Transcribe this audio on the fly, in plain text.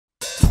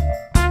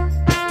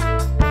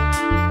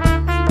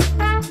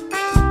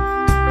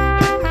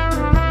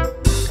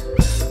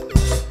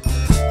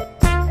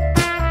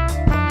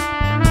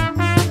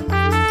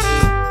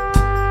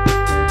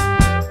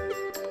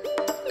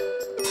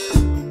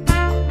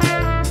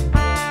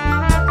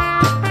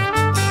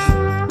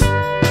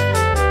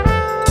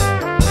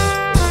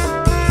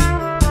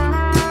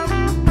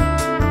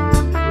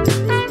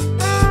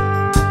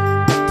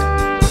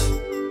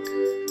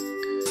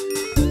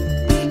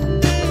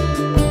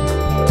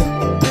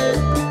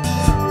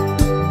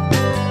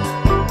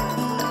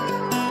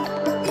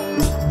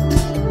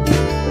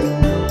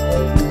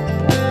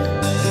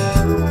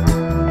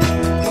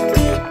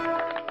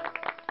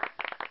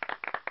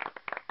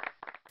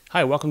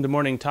Hi, welcome to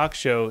Morning Talk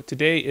Show.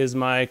 Today is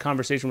my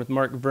conversation with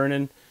Mark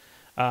Vernon.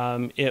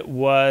 It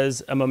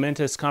was a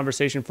momentous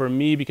conversation for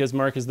me because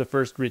Mark is the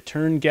first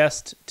return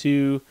guest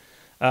to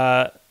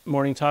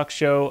Morning Talk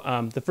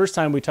Show. The first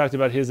time we talked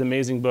about his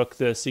amazing book,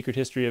 The Secret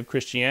History of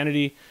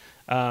Christianity.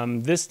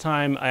 This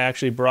time I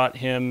actually brought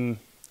him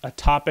a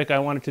topic I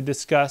wanted to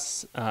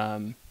discuss,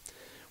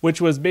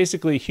 which was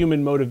basically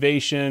human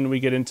motivation. We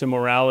get into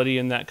morality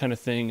and that kind of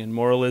thing, and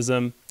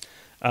moralism.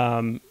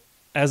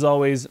 As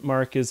always,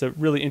 Mark is a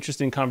really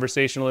interesting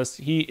conversationalist.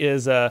 He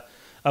is a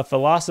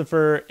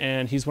philosopher,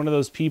 and he's one of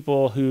those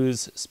people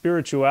whose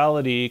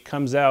spirituality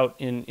comes out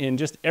in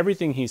just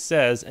everything he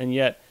says, and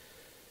yet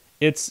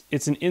it's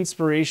an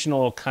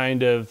inspirational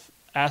kind of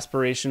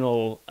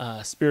aspirational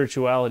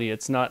spirituality.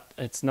 It's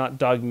not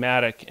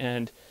dogmatic,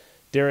 and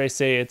dare I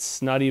say,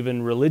 it's not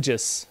even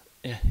religious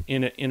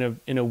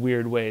in a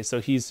weird way.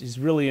 So he's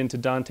really into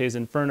Dante's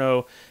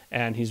Inferno,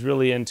 and he's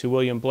really into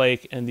William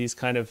Blake and these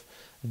kind of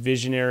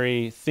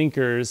visionary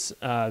thinkers,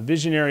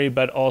 visionary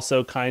but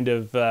also kind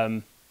of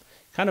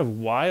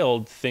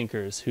wild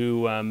thinkers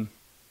who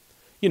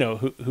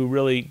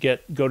really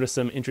go to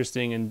some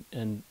interesting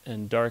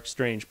and dark,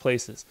 strange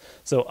places.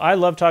 So I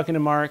love talking to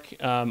Mark.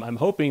 I'm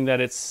hoping that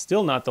it's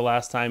still not the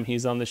last time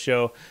he's on the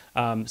show.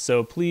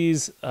 So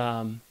please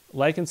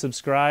like and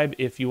subscribe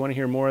if you want to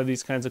hear more of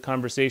these kinds of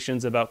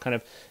conversations about kind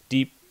of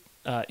deep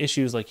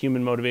issues like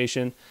human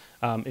motivation.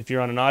 If you're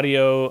on an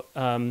audio,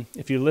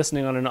 if you're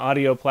listening on an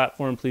audio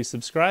platform, please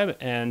subscribe.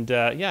 And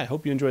I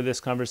hope you enjoy this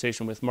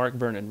conversation with Mark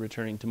Vernon,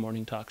 returning to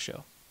Morning Talk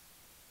Show.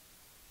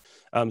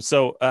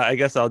 I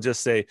guess I'll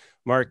just say,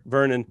 Mark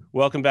Vernon,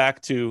 welcome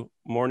back to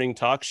Morning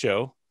Talk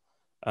Show.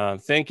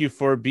 Thank you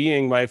for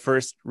being my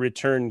first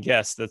return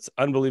guest. That's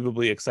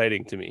unbelievably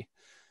exciting to me.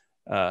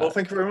 Well,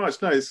 thank you very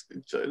much. No, it's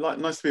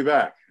nice to be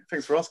back.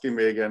 Thanks for asking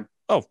me again.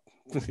 Oh,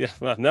 yeah.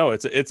 Well, no,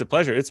 it's a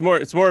pleasure. It's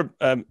more.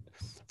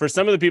 For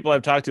some of the people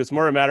I've talked to, it's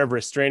more a matter of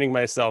restraining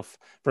myself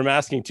from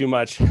asking too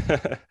much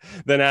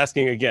than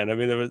asking again. I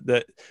mean, there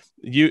was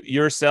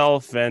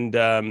yourself and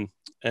John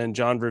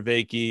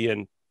Vervaeke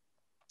and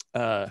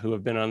who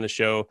have been on the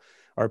show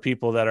are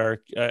people that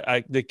are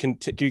they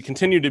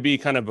continue to be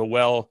kind of a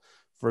well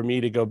for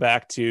me to go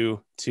back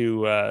to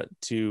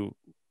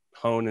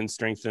hone and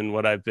strengthen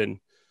what I've been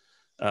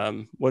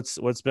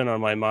what's been on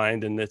my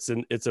mind. And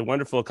it's a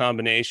wonderful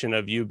combination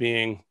of you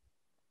being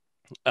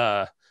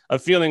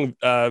of feeling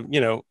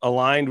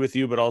aligned with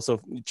you, but also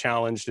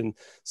challenged. And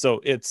so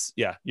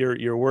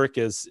your work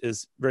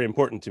is very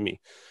important to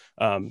me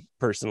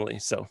personally.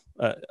 So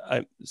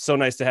I'm so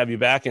nice to have you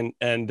back. And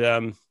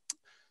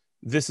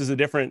this is a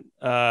different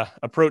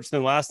approach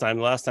than last time.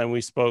 The last time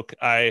we spoke,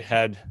 I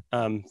had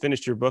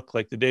finished your book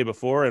like the day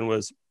before and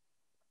was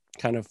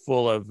kind of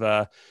full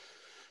of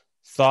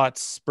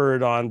thoughts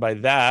spurred on by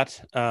that.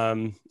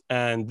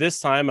 And this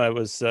time I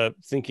was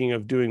thinking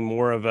of doing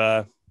more of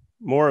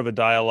a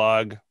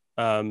dialogue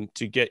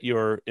to get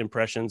your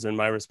impressions and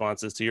my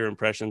responses to your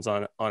impressions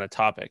on a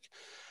topic.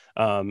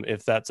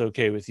 If that's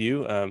okay with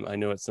you. I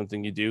know it's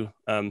something you do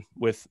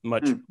with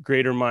much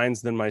greater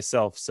minds than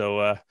myself.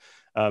 So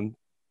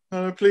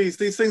no, please,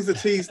 these things are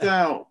teased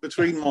out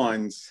between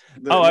minds.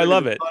 I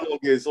love it. Dialogue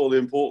is all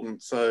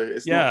important. So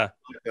it's not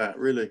like that,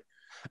 really.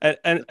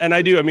 And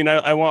I do. I mean,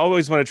 I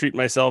always want to treat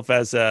myself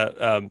as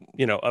a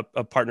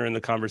partner in the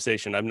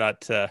conversation. I'm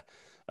not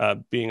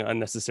being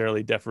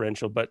unnecessarily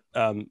deferential, but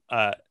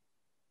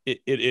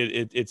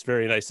it's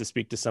very nice to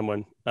speak to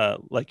someone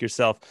like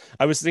yourself.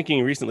 I was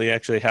thinking recently,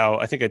 actually, how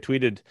I think I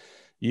tweeted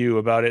you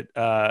about it,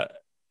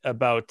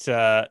 about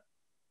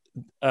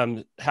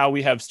how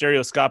we have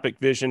stereoscopic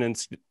vision and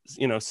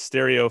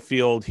stereo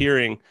field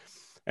hearing,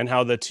 and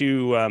how the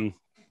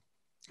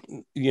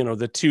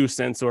two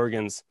sense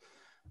organs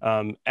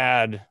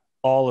add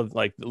all of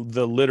like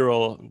the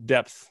literal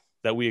depth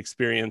that we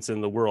experience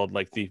in the world,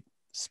 like the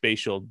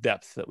spatial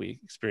depth that we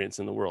experience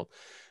in the world,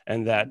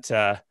 and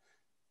that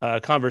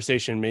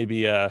conversation may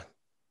be a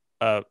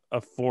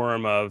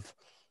form of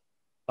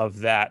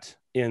that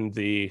in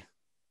the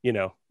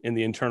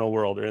internal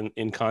world or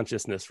in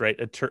consciousness, right?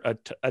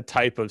 A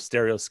type of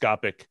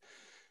stereoscopic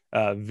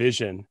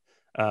vision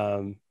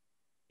in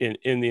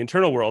the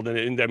internal world,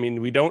 and I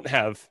mean, we don't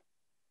have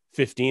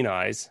 15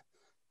 eyes.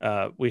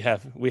 We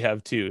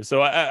have two.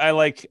 So I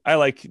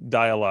like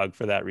dialogue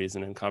for that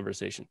reason and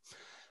conversation.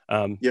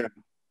 I mean,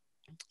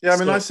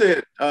 I see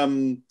it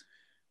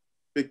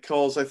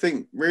because I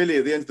think really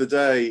at the end of the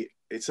day,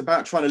 it's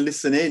about trying to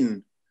listen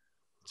in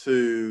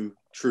to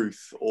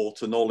truth or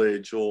to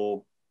knowledge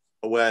or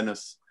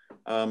awareness.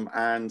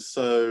 And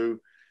so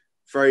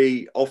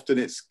very often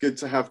it's good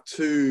to have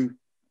two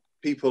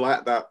people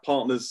at that,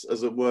 partners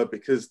as it were,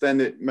 because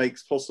then it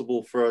makes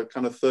possible for a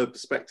kind of third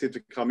perspective to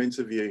come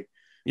into view.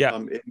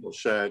 In what's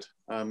shared.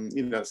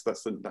 That's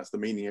the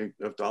meaning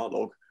of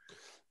dialogue.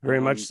 Very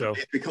much so.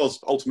 Because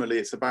ultimately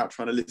it's about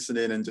trying to listen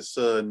in and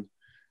discern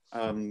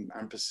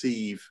and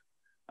perceive,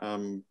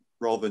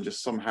 rather than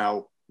just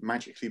somehow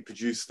magically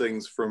produce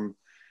things from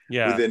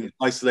within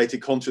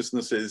isolated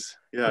consciousnesses.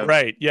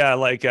 Right. Yeah.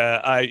 Like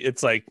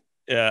it's like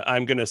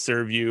I'm going to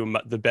serve you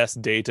the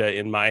best data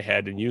in my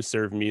head, and you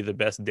serve me the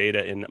best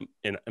data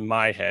in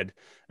my head,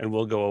 and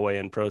we'll go away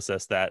and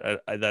process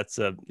that. That's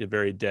a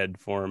very dead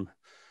form.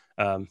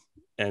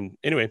 And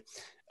anyway,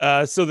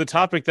 so the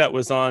topic that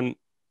was on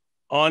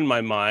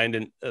my mind,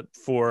 and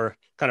for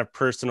kind of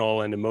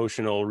personal and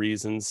emotional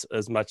reasons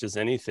as much as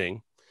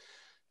anything,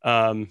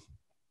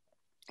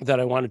 that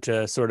I wanted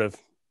to sort of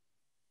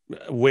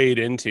wade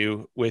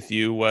into with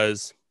you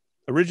was,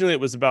 originally it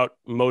was about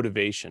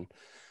motivation,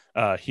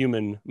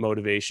 human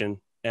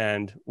motivation,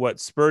 and what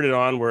spurred it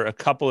on were a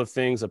couple of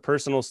things: a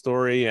personal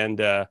story and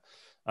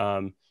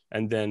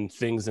then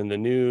things in the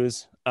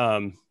news.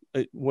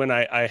 When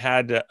I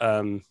had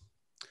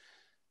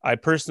I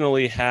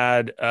personally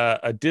had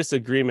a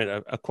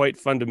disagreement, a quite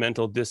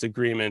fundamental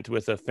disagreement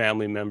with a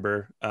family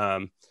member,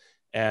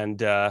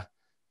 and at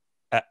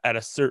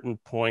a certain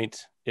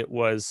point, it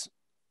was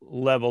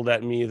leveled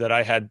at me that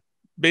I had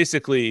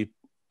basically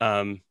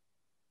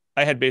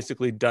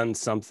done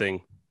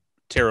something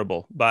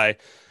terrible by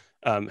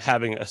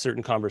having a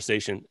certain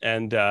conversation,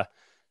 and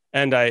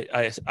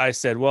I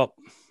said, well,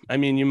 I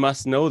mean, you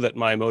must know that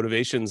my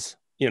motivations,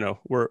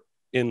 were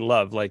in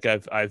love. Like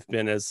I've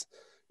been as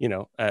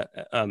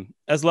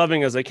as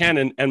loving as I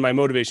can, and my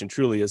motivation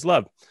truly is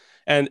love.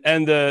 And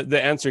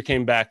the answer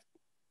came back: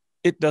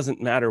 it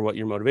doesn't matter what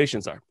your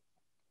motivations are.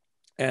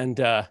 And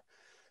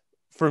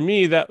for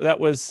me, that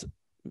was,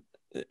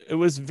 it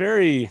was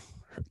very,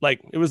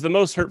 like, it was the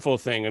most hurtful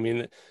thing. I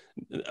mean,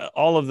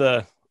 all of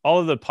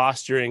the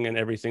posturing and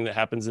everything that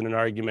happens in an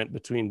argument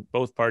between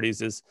both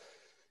parties is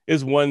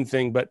one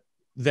thing, but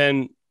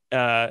then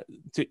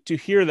to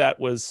hear that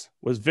was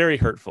very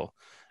hurtful.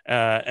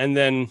 And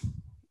then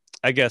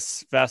I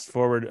guess fast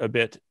forward a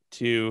bit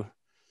to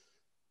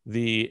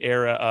the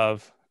era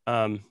of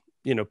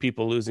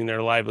people losing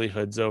their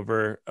livelihoods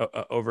over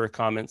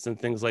comments and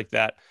things like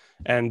that.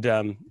 And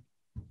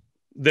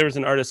there was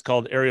an artist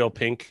called Ariel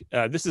Pink.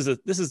 This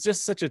is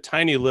just such a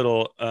tiny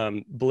little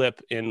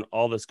blip in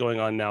all that's going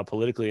on now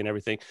politically and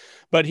everything,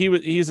 but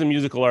he's a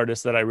musical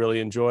artist that I really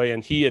enjoy,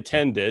 and he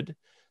attended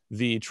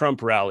the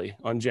Trump rally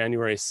on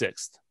January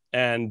 6th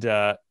and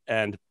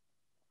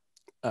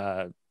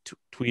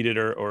tweeted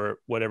or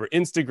whatever,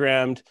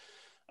 Instagrammed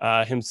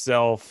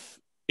himself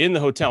in the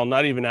hotel,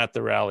 not even at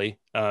the rally,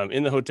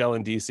 in the hotel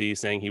in DC,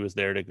 saying he was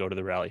there to go to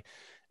the rally.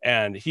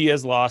 And he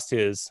has lost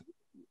his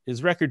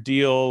record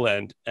deal.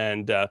 And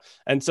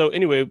so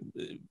anyway,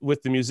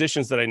 with the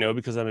musicians that I know,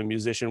 because I'm a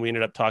musician, we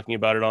ended up talking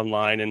about it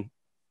online.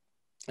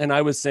 And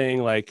I was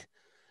saying, like,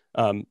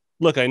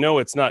 look, I know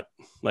it's not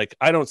like,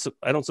 I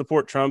don't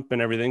support Trump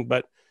and everything,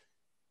 but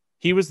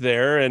he was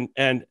there,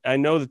 and I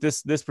know that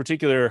this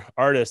particular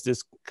artist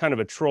is kind of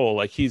a troll.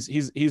 Like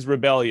he's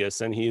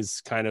rebellious, and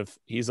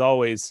he's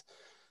always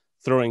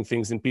throwing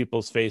things in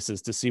people's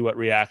faces to see what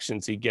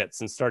reactions he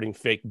gets, and starting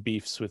fake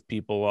beefs with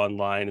people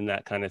online and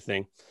that kind of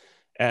thing.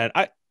 And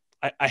I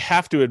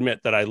have to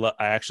admit that I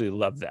actually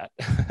love that,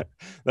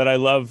 that I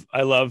love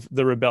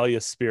the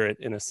rebellious spirit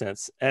in a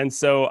sense. And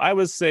so I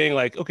was saying,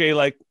 like, okay,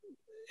 like,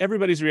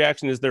 everybody's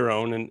reaction is their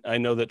own, and I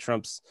know that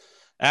Trump's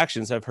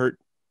actions have hurt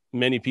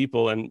many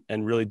people and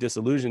really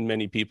disillusioned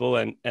many people.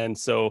 And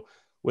so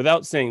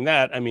without saying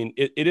that, I mean,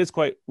 it is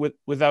quite,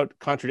 without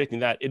contradicting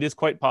that, it is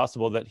quite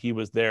possible that he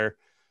was there,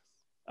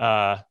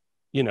 as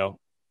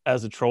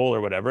a troll or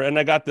whatever. And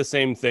I got the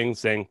same thing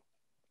saying,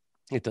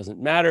 it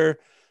doesn't matter.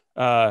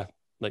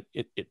 Like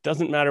it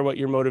doesn't matter what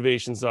your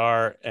motivations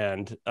are.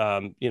 And,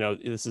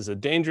 this is a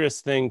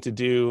dangerous thing to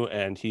do,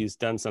 and he's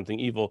done something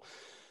evil.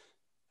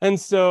 And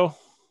so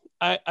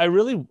I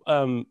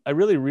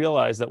really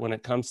realize that when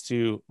it comes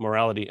to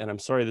morality, and I'm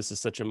sorry this is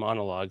such a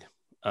monologue,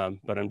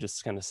 but I'm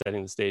just kind of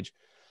setting the stage.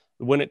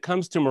 When it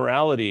comes to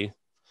morality,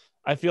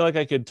 I feel like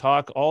I could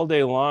talk all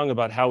day long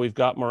about how we've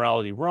got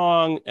morality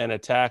wrong and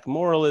attack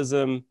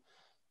moralism,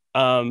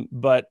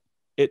 but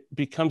it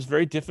becomes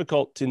very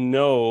difficult to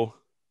know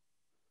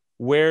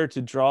where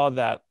to draw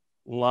that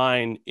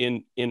line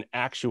in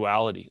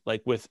actuality,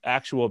 like with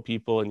actual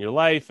people in your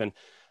life. And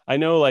I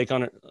know, like,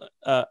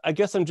 I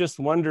guess I'm just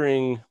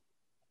wondering.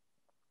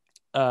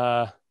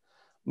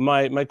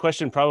 My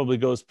question probably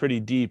goes pretty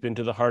deep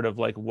into the heart of,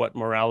 like, what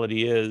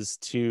morality is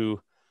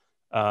to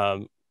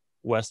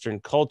Western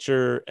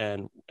culture,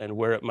 and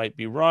where it might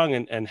be wrong,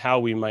 and how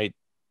we might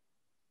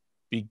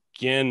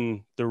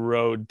begin the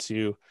road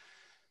to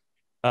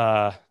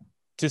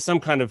some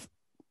kind of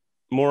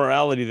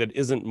morality that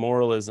isn't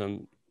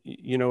moralism.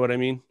 You know what I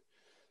mean?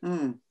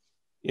 Mm.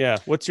 Yeah.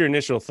 What's your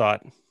initial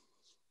thought?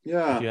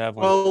 Yeah. If you have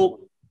one. Well,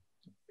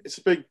 it's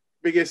a big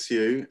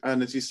issue,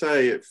 and as you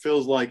say, it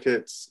feels like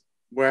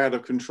we're out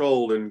of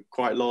control in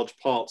quite large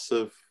parts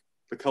of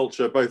the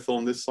culture, both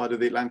on this side of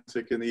the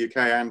Atlantic in the UK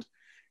and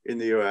in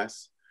the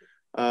US.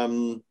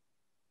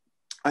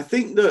 I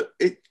think that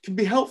it can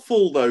be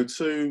helpful, though,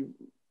 to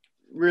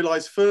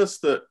realize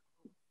first that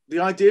the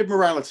idea of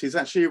morality is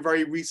actually a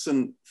very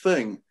recent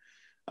thing.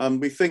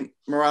 We think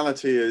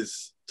morality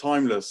is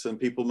timeless, and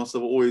people must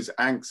have always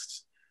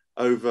angst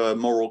over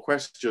moral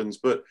questions.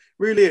 But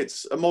really,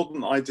 it's a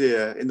modern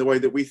idea in the way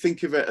that we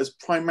think of it as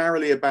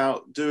primarily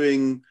about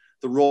doing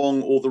the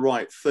wrong or the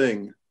right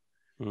thing.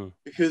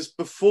 Because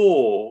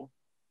before,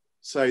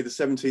 say, the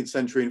 17th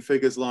century, and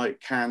figures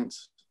like Kant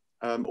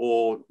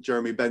or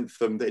Jeremy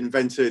Bentham that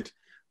invented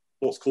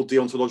what's called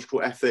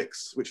deontological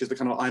ethics, which is the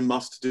kind of I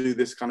must do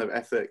this kind of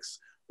ethics,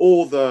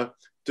 or the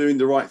doing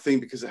the right thing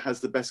because it has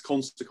the best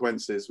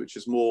consequences, which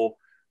is more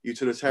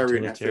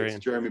utilitarian ethics,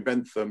 Jeremy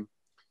Bentham.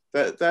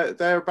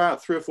 They're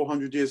about 300 or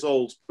 400 years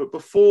old. But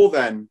before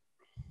then,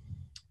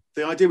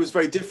 the idea was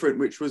very different,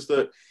 which was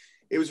that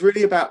it was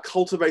really about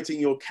cultivating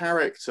your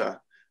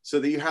character so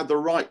that you had the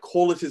right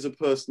qualities of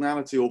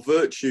personality, or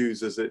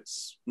virtues as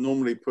it's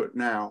normally put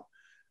now,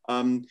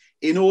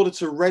 in order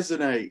to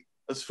resonate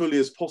as fully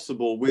as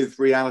possible with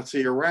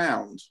reality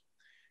around.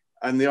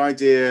 And the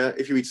idea,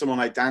 if you read someone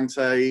like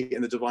Dante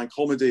in the Divine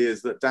Comedy,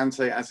 is that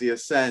Dante, as he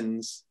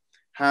ascends,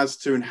 has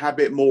to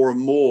inhabit more and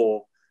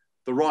more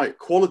the right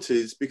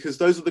qualities, because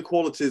those are the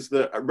qualities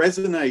that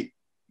resonate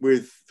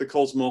with the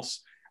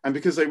cosmos, and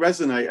because they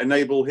resonate,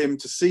 enable him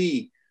to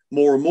see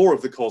more and more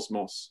of the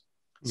cosmos.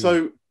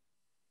 So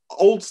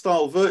old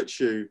style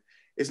virtue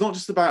is not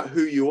just about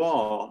who you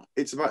are,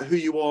 it's about who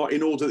you are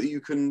in order that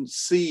you can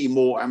see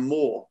more and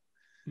more.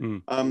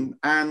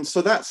 And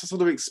so that's a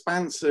sort of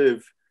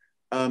expansive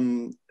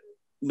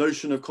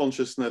notion of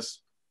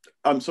consciousness,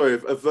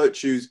 of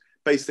virtues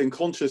based in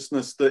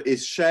consciousness that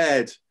is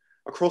shared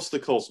across the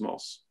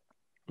cosmos.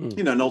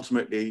 You know, and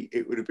ultimately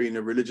it would have been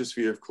a religious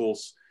view, of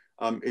course,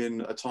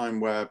 in a time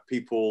where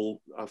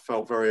people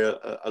felt very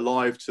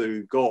alive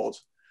to God.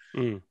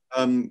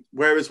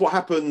 Whereas what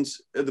happened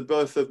at the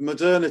birth of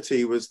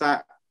modernity was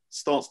that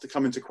starts to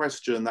come into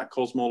question, that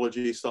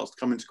cosmology starts to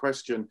come into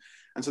question.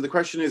 And so the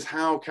question is,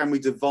 how can we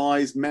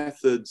devise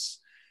methods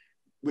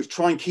which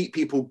try and keep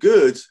people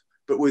good,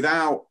 but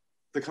without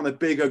the kind of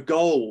bigger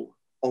goal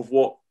of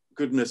what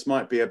goodness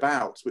might be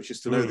about, which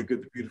is to know the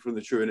good, the beautiful, and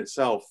the true in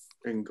itself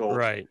in God.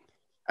 Right.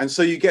 And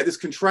so you get this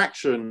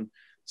contraction.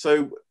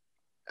 So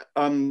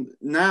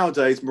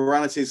nowadays,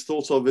 morality is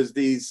thought of as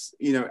these,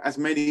 you know, as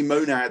many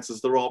monads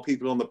as there are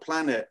people on the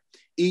planet,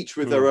 each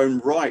with their own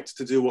right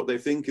to do what they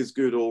think is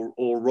good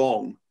or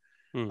wrong.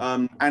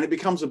 And it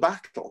becomes a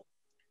battle.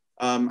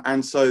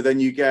 And so then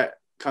you get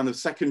kind of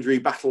secondary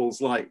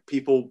battles, like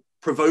people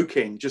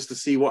provoking just to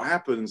see what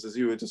happens, as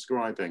you were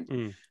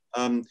describing.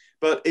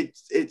 But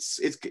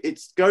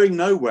it's going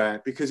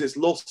nowhere because it's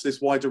lost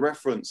this wider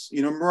reference.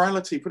 You know,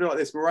 morality, put it like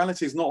this,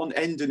 morality is not an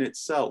end in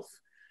itself.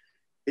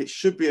 It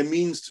should be a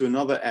means to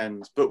another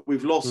end, but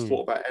we've lost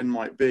what that end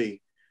might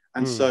be.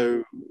 And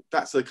so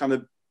that's a kind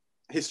of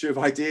history of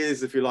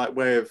ideas, if you like,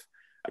 way of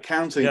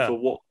accounting for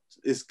what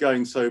is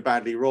going so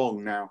badly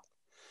wrong now.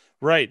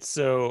 Right.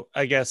 So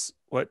I guess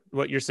what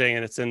you're saying,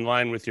 and it's in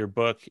line with your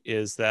book,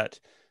 is that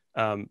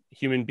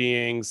human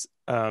beings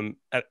at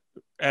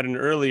an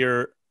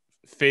earlier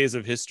phase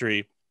of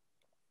history,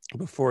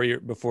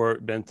 before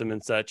Bentham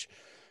and such,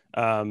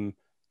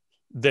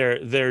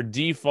 their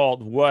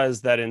default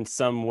was that in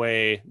some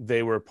way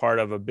they were part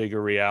of a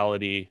bigger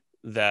reality,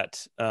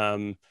 that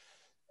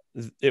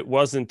it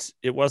wasn't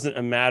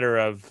a matter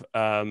of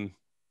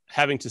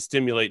having to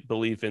stimulate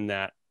belief in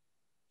that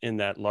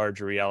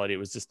larger reality. It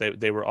was just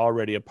they were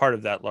already a part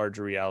of that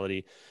larger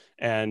reality,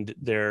 and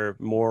their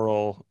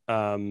moral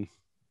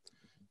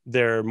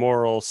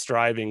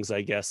strivings,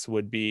 I guess,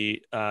 would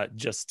be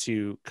just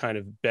to kind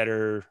of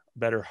better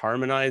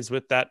harmonize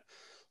with that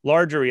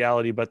larger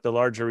reality. But the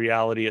larger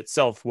reality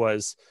itself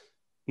was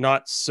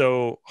not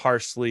so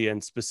harshly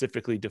and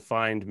specifically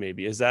defined.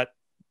 Maybe is that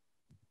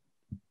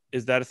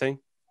a thing?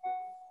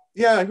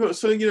 Yeah.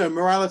 So, you know,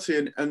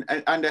 morality and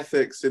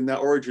ethics in their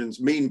origins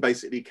mean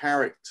basically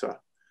character.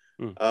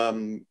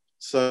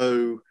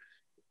 So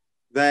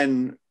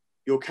then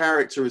your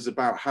character is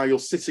about how you're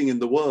sitting in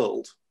the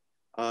world,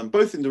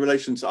 both in the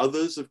relation to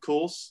others, of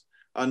course,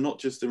 and not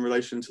just in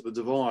relation to the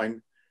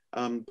divine.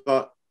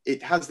 But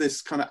it has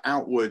this kind of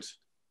outward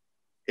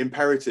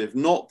imperative,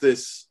 not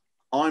this,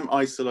 I'm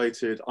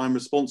isolated, I'm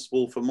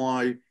responsible for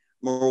my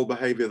moral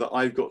behavior that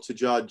I've got to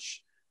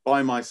judge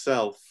by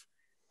myself,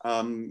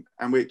 and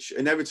which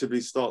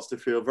inevitably starts to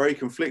feel very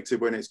conflicted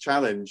when it's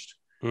challenged.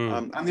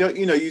 And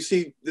you know, you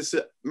see this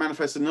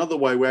manifest in another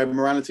way, where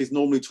morality is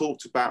normally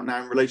talked about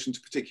now in relation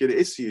to particular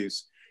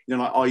issues. You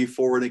know, like, are you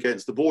for and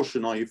against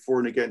abortion? Are you for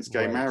and against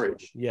gay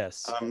marriage?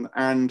 Yes.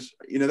 And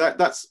you know,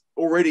 that's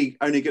already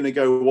only going to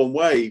go one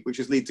way, which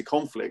is lead to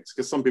conflict,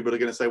 because some people are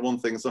going to say one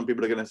thing and some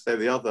people are going to say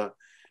the other.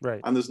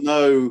 Right. And there's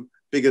no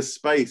bigger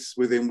space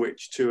within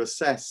which to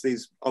assess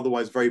these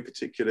otherwise very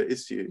particular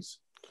issues.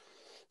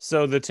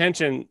 So the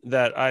tension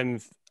that I'm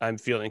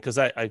feeling, because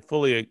I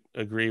fully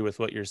agree with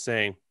what you're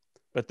saying,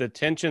 but the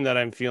tension that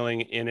I'm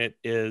feeling in it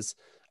is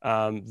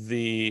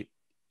the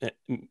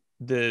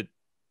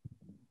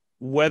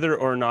whether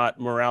or not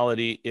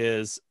morality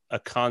is a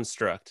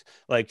construct,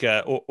 like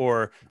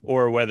or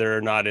whether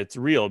or not it's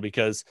real.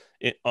 Because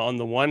on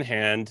the one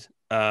hand,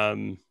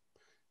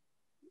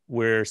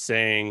 we're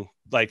saying,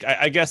 like,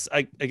 I guess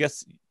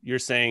you're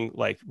saying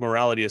like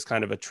morality is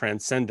kind of a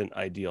transcendent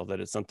ideal, that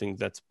it's something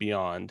that's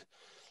beyond,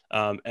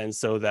 and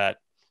so that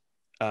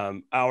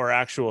our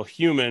actual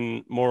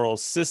human moral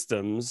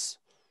systems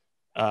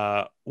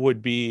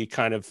would be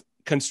kind of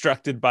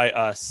constructed by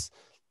us,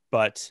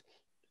 but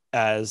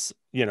as,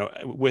 you know,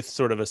 with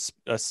sort of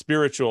a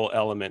spiritual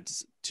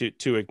element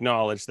to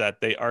acknowledge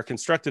that they are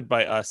constructed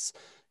by us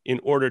in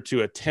order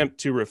to attempt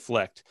to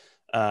reflect,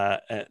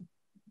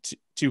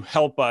 to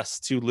help us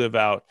to live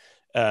out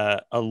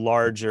a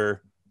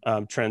larger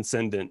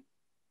transcendent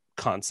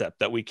concept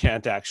that we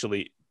can't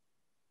actually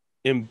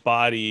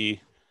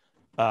embody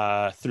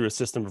through a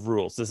system of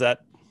rules. Is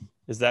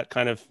that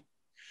kind of?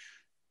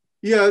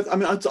 Yeah, I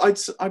mean,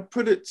 I'd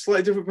put it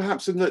slightly different,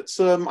 perhaps, in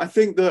that I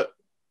think that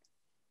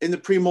in the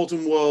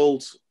pre-modern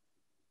world,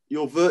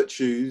 your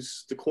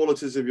virtues, the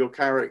qualities of your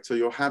character,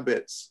 your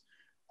habits,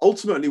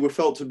 ultimately were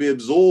felt to be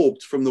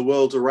absorbed from the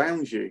world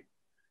around you.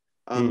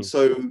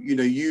 So, you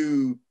know,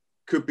 you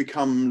could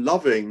become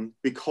loving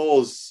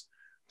because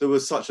there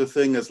was such a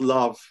thing as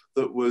love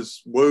that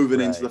was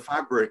woven into the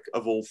fabric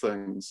of all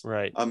things.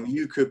 Right.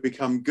 You could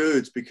become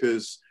good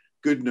because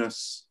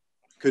goodness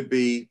could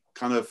be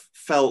kind of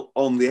felt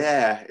on the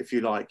air, if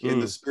you like, in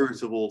the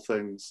spirit of all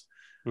things.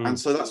 And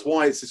so that's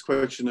why it's this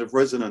question of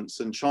resonance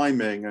and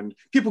chiming, and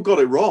people got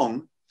it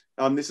wrong.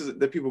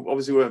 The people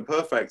obviously weren't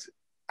perfect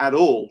at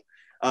all,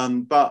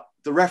 but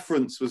the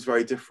reference was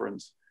very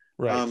different.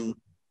 Right.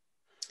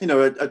 You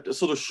know, a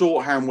sort of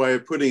shorthand way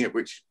of putting it,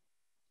 which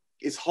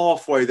is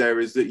halfway there,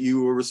 is that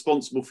you were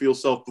responsible for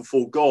yourself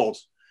before God,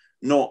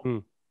 not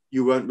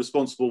you weren't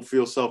responsible for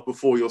yourself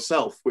before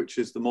yourself, which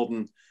is the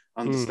modern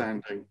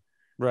understanding.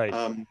 Right.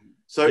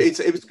 So it's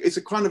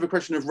a kind of a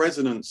question of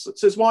resonance.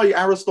 So it's why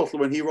Aristotle,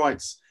 when he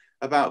writes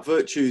about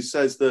virtues,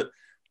 says that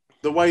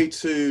the way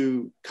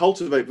to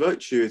cultivate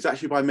virtue is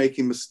actually by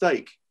making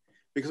mistake.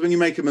 Because when you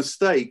make a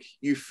mistake,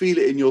 you feel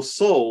it in your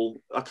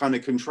soul, a kind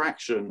of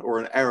contraction or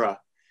an error.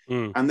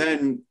 And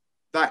then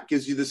that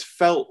gives you this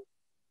felt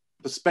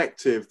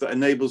perspective that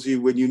enables you,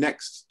 when you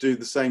next do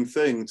the same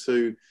thing,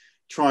 to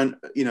try and,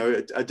 you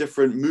know, a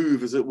different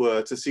move, as it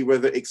were, to see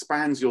whether it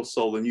expands your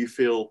soul and you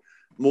feel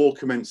more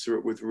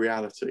commensurate with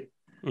reality.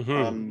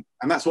 And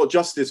that's what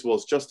justice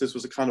was. Justice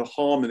was a kind of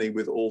harmony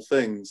with all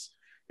things.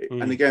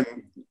 And again,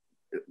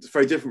 it's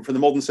very different from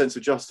the modern sense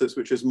of justice,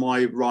 which is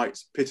my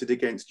rights pitted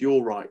against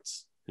your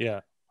rights.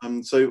 Yeah.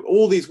 So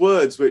all these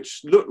words,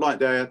 which look like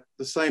they're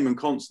the same and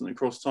constant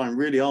across time,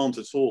 really aren't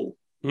at all.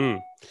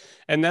 And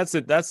that's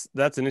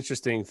an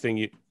interesting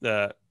thing.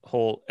 The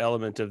whole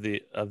element of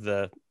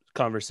the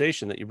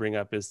conversation that you bring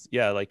up is,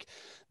 like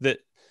the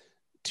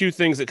two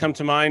things that come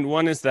to mind.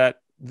 One is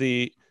that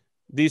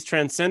these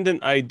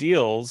transcendent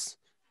ideals,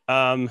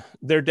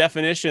 their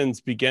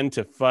definitions begin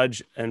to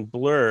fudge and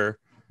blur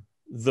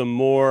the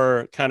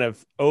more kind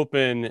of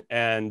open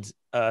and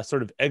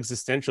sort of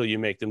existential you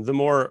make them, the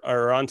more,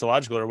 or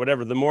ontological or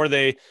whatever, the more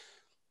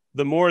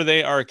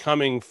they are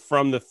coming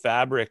from the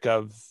fabric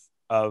of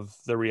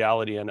the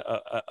reality and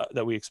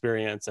that we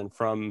experience, and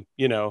from,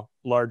 you know,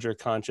 larger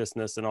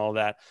consciousness and all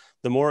that,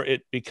 the more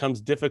it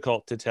becomes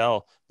difficult to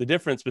tell the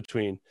difference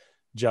between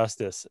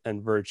justice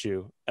and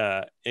virtue,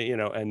 you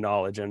know, and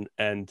knowledge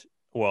and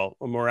well,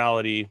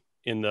 morality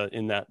in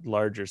that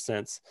larger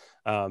sense.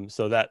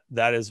 So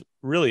that is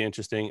really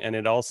interesting. And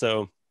it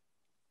also,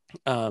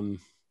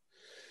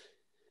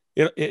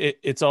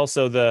 it's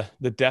also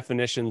the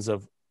definitions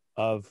of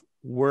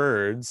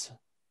words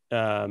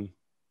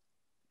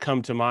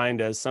come to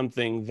mind as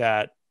something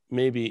that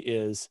maybe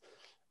is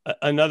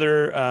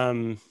another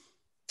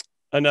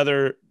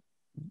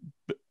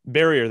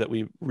barrier that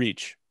we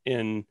reach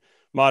in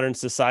modern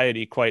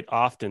society quite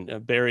often. A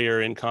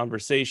barrier in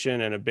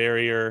conversation and a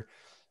barrier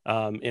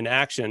in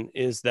action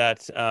is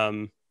that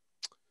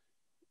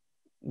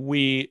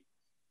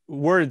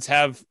words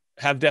have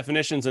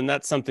definitions, and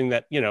that's something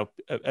that, you know,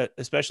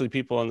 especially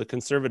people on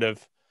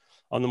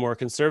the more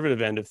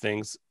conservative end of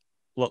things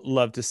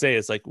love to say.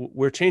 It's like,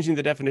 we're changing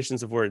the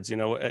definitions of words, you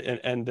know,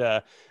 and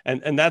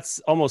that's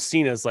almost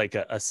seen as like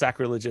a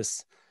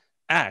sacrilegious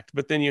act.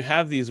 But then you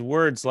have these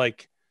words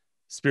like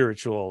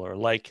spiritual, or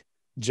like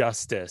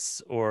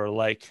justice, or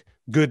like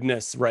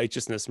goodness,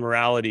 righteousness,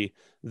 morality,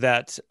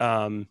 that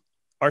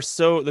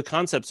the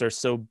concepts are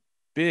so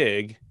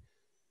big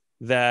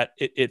that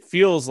it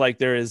feels like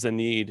there is a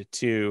need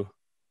to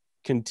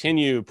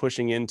continue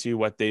pushing into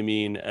what they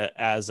mean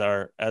as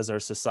our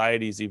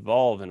societies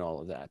evolve and all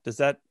of that. Does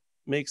that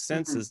make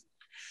sense?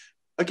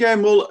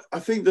 Again, well, I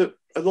think that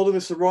a lot of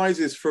this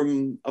arises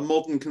from a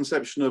modern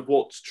conception of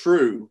what's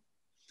true,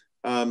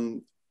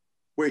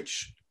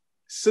 which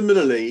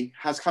similarly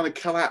has kind of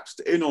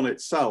collapsed in on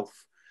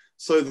itself,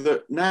 so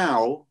that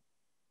now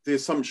the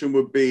assumption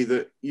would be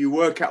that you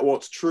work out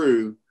what's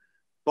true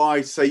by,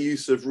 say,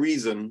 use of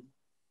reason,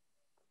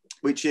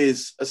 which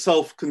is a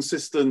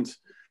self-consistent,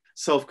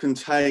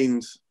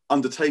 self-contained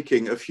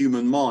undertaking of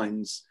human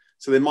minds.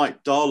 So they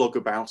might dialogue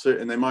about it,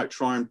 and they might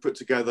try and put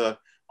together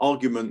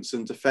arguments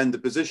and defend a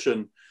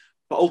position,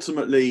 but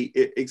ultimately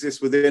it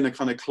exists within a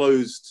kind of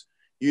closed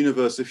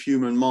universe of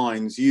human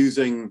minds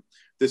using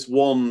this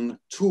one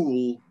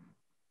tool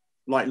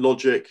like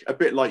logic, a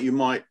bit like you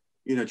might,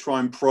 try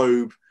and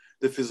probe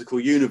the physical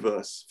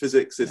universe.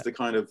 Physics is the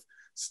kind of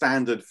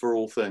standard for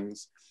all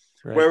things.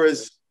 Right.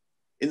 Whereas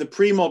in the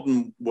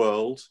pre-modern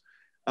world,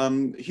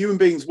 human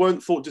beings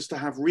weren't thought just to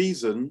have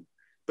reason,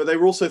 but they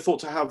were also thought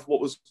to have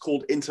what was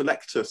called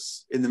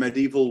intellectus in the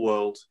medieval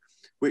world,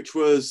 which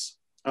was,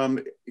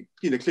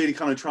 clearly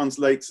kind of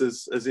translates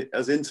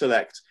as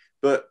intellect,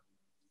 but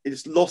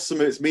it's lost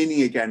some of its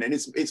meaning again. And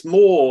it's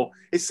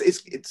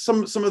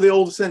some of the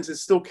older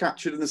senses still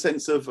captured in the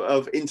sense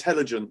of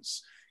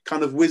intelligence,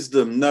 kind of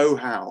wisdom,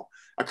 know-how,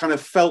 a kind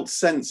of felt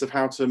sense of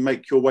how to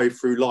make your way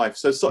through life.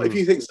 So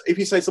if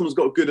you say someone's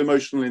got good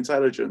emotional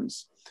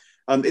intelligence,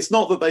 it's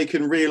not that they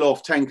can reel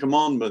off 10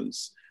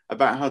 commandments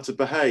about how to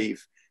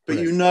behave, but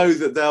right. You know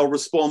that they'll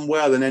respond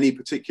well in any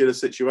particular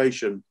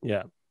situation.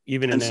 Yeah,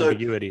 even in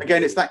ambiguity.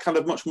 Again, it's that kind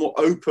of much more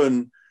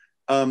open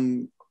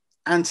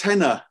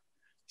antenna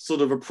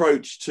sort of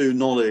approach to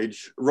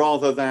knowledge,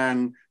 rather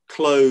than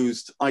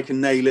closed, I can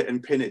nail it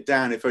and pin it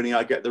down if only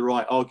I get the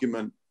right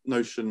argument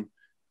notion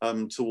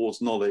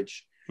towards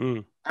knowledge.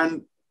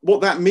 And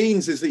what that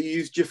means is that you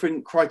use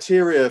different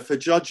criteria for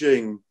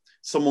judging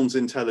someone's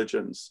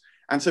intelligence.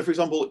 And so, for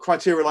example,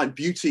 criteria like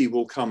beauty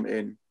will come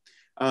in,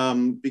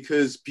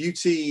 because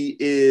beauty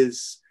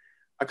is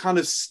a kind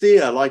of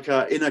steer, like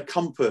in a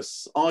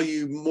compass. Are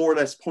you more or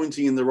less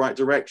pointing in the right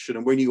direction?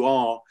 And when you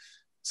are,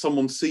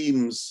 someone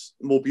seems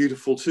more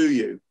beautiful to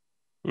you.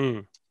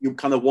 You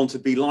kind of want to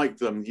be like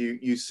them.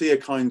 You see a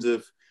kind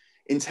of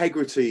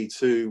integrity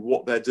to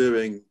what they're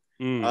doing,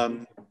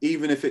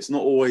 even if it's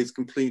not always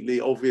completely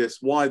obvious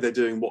why they're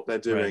doing what they're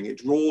doing. Right. It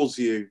draws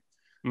you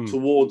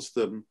towards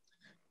them.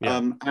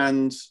 Yeah.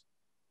 And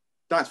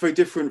that's very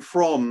different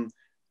from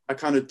a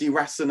kind of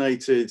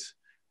deracinated,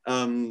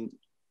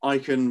 I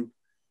can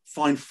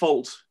find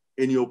fault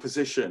in your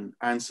position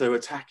and so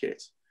attack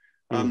it.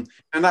 And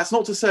that's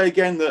not to say,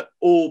 again, that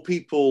all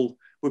people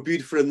were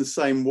beautiful in the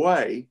same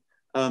way.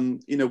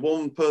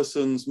 One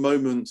person's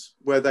moment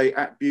where they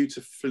act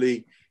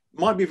beautifully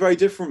might be very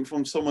different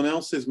from someone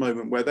else's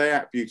moment where they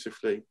act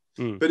beautifully.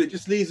 But it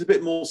just leaves a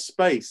bit more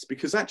space,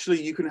 because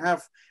actually you can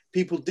have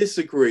people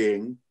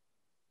disagreeing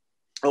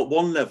at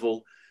one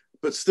level,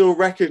 but still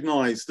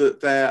recognize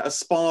that they're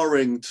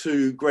aspiring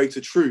to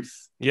greater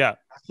truth. Yeah.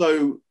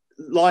 So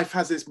life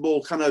has this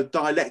more kind of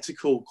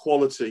dialectical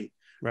quality.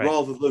 Right.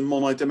 Rather than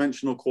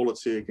mono-dimensional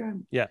quality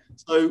again. Yeah.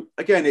 So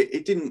again,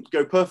 it didn't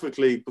go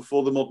perfectly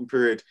before the modern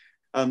period,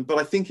 but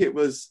I think it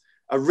was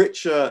a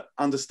richer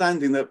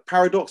understanding that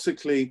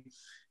paradoxically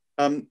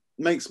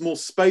makes more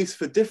space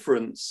for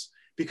difference,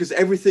 because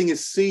everything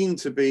is seen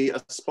to be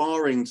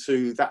aspiring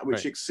to that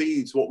which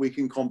exceeds what we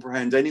can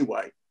comprehend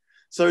anyway.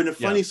 So in a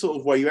funny sort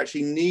of way, you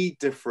actually need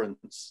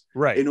difference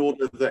in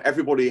order that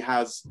everybody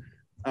has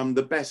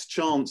the best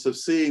chance of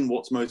seeing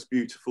what's most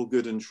beautiful,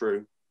 good, and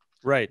true.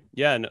 Right.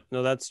 Yeah,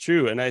 no, that's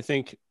true. And I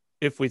think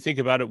if we think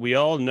about it, we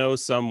all know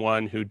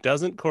someone who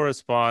doesn't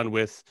correspond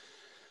with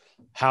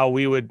how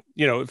we would,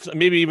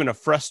 maybe even a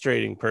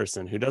frustrating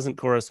person who doesn't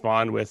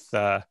correspond with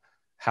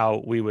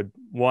how we would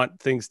want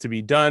things to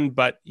be done.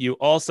 But you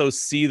also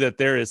see that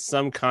there is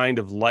some kind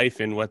of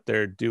life in what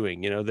they're doing.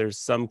 There's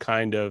some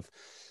kind of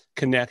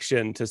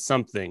connection to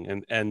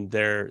something, and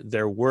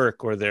their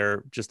work or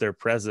their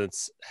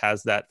presence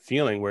has that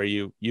feeling where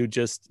you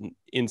just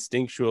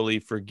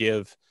instinctually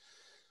forgive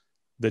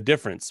the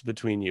difference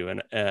between you.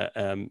 And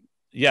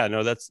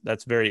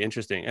that's very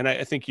interesting. And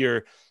I think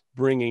you're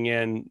bringing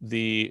in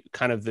the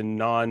kind of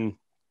the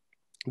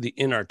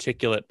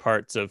inarticulate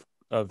parts of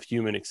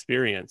human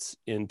experience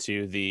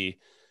into the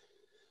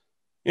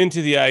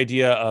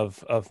idea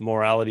of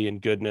morality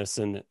and goodness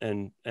and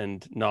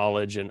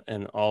knowledge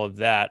and all of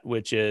that,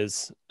 which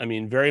is,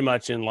 very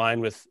much in line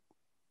with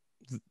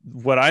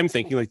what I'm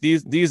thinking. Like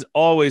these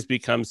always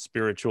become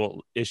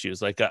spiritual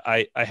issues. Like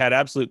I had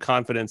absolute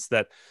confidence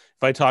that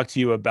if I talked to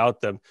you about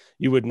them,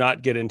 you would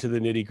not get into the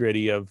nitty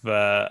gritty of,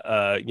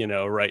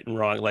 right and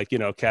wrong, like,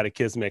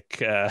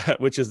 catechismic,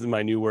 which is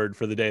my new word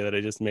for the day that I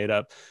just made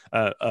up,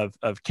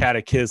 of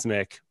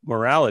catechismic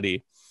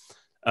morality.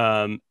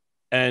 And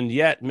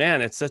yet,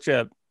 man, it's such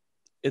a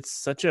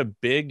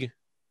big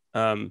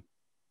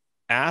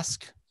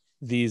ask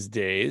these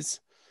days,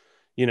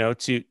 I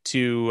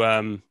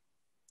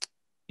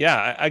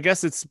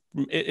guess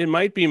it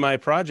might be my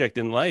project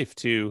in life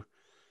to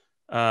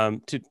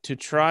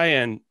try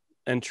and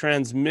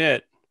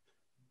transmit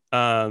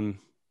and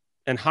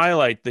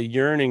highlight the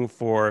yearning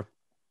for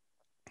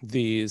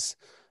these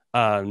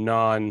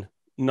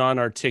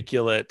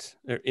non-articulate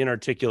or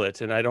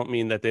inarticulate, and I don't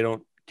mean that they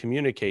don't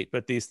communicate,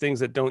 but these things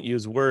that don't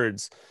use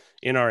words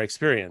in our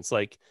experience,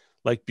 like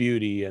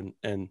beauty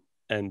and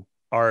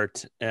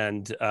art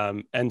and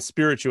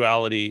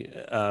spirituality,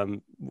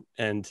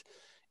 and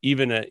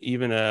even a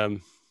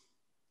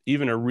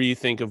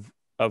rethink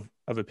of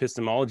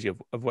epistemology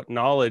of what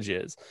knowledge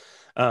is.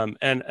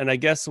 And I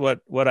guess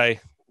what I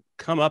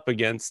come up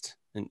against,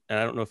 and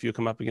I don't know if you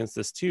come up against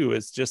this too,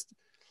 is just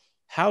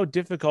how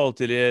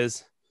difficult it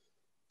is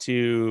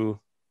to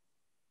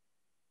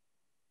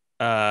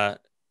uh,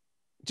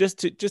 just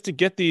to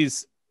get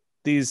these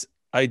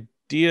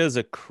ideas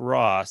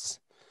across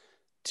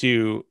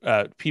to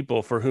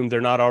people for whom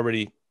they're not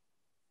already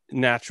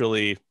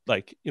naturally,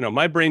 like,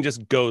 my brain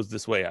just goes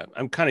this way.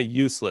 I'm kind of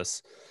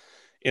useless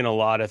in a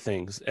lot of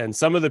things. And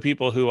some of the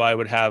people who I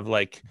would have,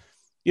 like,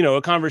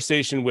 a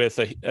conversation with,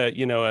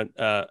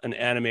 an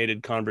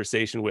animated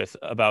conversation with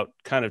about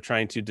kind of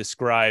trying to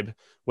describe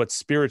what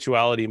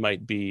spirituality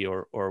might be,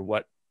 or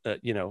what,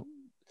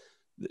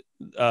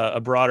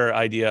 a broader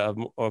idea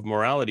of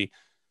morality.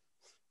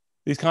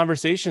 These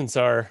conversations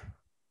are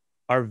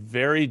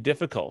very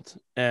difficult,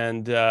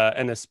 and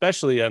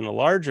especially on a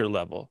larger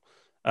level.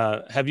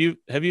 Have you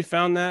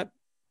found that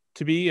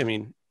to be? I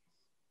mean,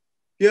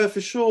 Yeah,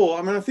 for sure.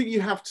 I mean, I think you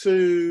have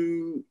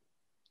to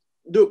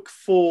look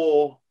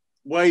for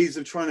ways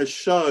of trying to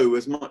show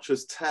as much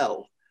as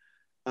tell.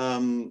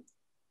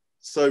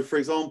 So, for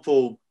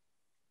example,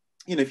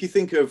 if you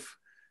think of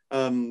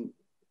the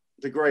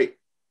great,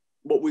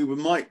 what we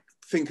might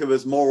think of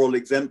as moral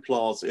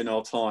exemplars in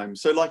our time,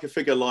 so like a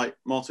figure like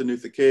Martin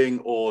Luther King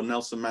or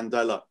Nelson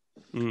Mandela,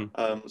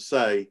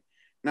 say.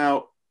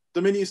 Now,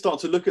 the minute you start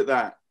to look at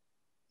that,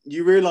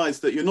 you realize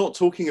that you're not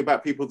talking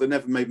about people that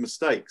never made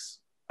mistakes.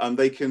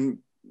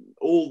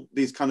 All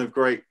these kind of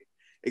great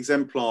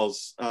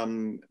exemplars,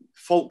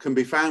 fault can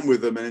be found with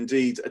them, and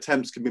indeed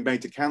attempts can be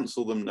made to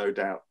cancel them, no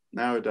doubt,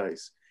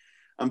 nowadays.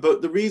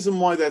 But the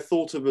reason why they're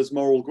thought of as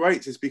moral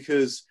greats is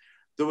because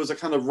there was a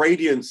kind of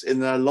radiance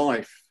in their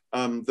life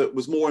that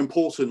was more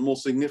important, more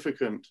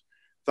significant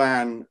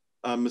than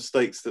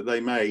mistakes that they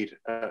made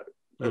at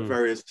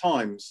various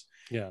times.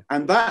 Yeah.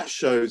 And that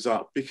shows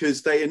up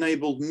because they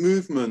enabled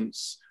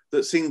movements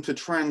that seemed to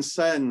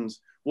transcend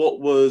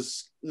what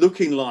was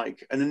looking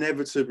like an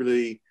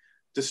inevitably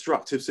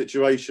destructive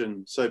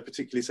situation. So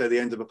particularly, say, the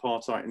end of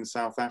apartheid in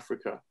South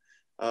Africa.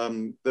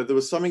 That there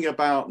was something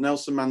about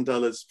Nelson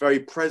Mandela's very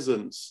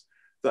presence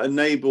that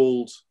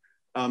enabled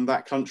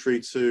that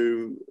country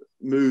to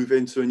move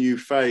into a new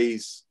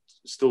phase,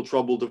 still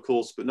troubled, of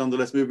course, but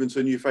nonetheless move into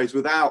a new phase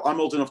without,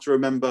 I'm old enough to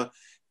remember,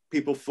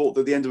 people thought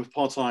that the end of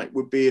apartheid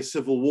would be a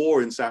civil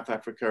war in South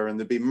Africa and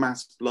there'd be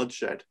mass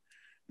bloodshed.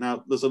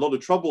 Now, there's a lot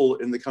of trouble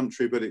in the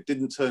country, but it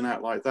didn't turn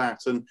out like that.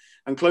 And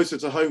closer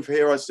to home for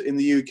here in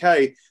the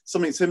UK,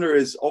 something similar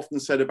is often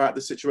said about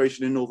the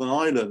situation in Northern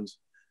Ireland,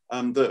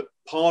 that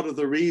part of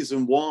the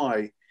reason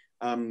why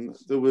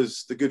there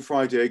was the Good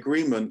Friday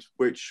Agreement,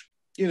 which,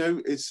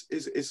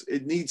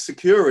 it needs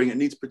securing, it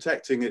needs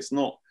protecting, it's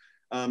not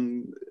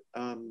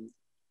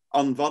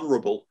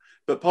unvulnerable.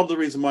 But part of the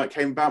reason why it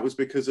came about was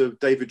because of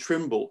David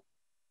Trimble,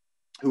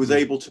 who was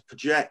able to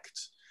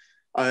project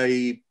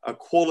a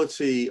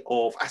quality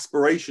of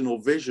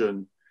aspirational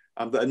vision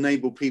that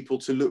enabled people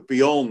to look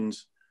beyond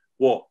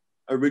what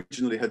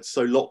originally had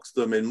so locked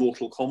them in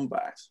mortal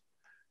combat.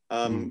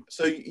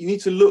 So you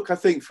need to look, I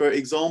think, for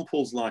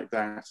examples like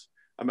that,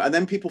 and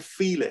then people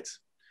feel it.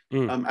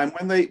 And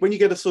when you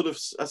get a sort of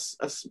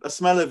a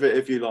smell of it,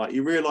 if you like,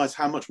 you realize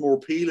how much more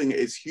appealing it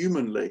is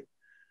humanly.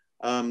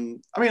 I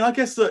mean, I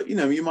guess that,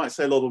 you might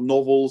say a lot of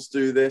novels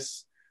do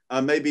this.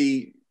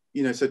 Maybe,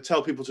 so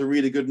tell people to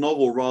read a good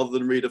novel rather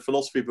than read a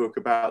philosophy book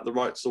about the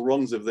rights or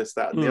wrongs of this,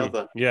 that, and the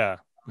other. Yeah.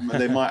 And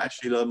they might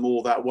actually learn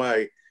more that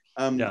way.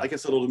 I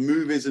guess a lot of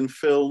movies and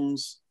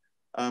films,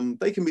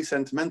 they can be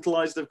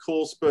sentimentalized, of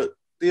course, but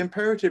the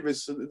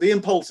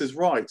impulse is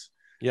right.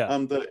 Yeah.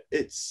 That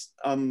it's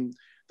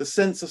the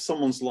sense of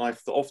someone's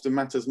life that often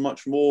matters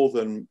much more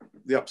than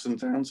the ups and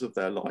downs of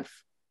their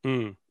life.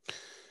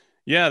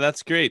 Yeah,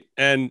 that's great.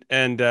 And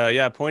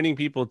pointing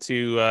people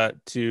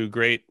to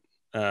great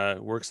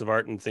works of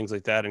art and things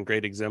like that, and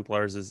great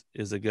exemplars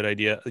is a good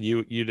idea.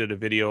 You did a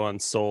video on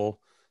Soul,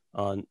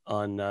 on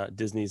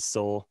Disney's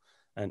Soul,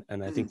 and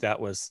I think that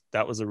was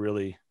a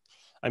really,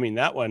 I mean,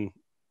 that one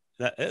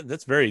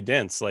that's very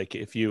dense. Like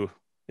if you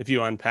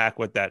unpack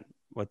what that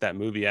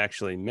movie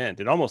actually meant,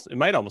 it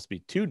might almost be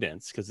too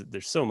dense because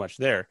there's so much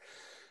there.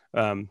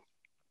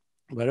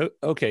 But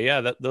okay,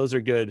 yeah, those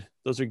are good.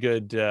 Those are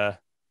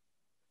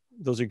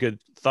good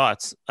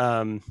thoughts.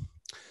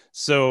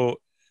 So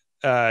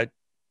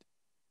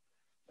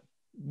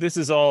this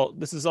is all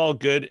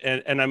good,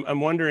 and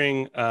I'm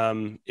wondering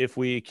if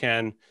we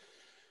can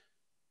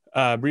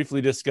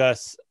briefly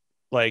discuss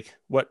like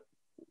what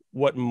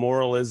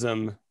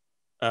moralism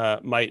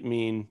might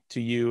mean to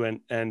you,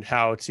 and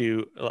how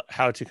to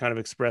kind of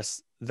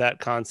express that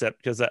concept,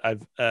 because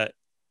I've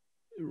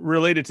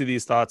related to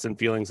these thoughts and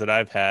feelings that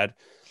I've had.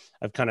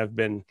 I've kind of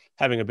been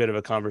having a bit of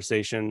a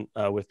conversation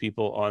with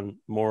people on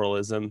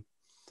moralism,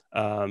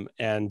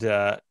 and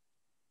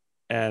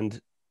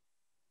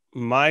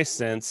my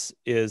sense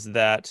is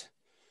that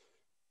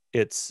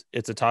it's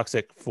a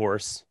toxic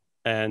force,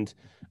 and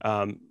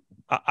I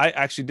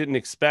actually didn't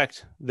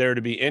expect there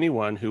to be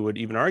anyone who would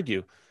even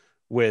argue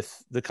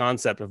with the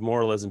concept of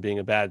moralism being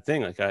a bad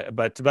thing.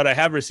 But I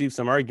have received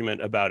some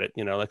argument about it,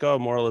 like, oh,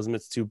 moralism,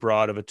 it's too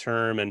broad of a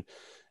term, and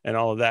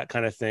all of that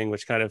kind of thing,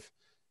 which kind of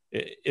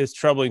is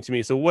troubling to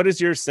me. So what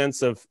is your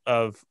sense of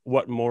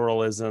what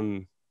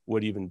moralism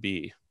would even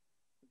be?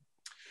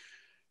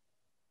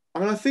 I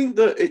mean, I think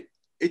that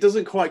it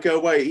doesn't quite go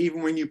away,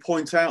 even when you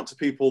point out to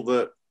people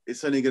that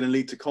it's only going to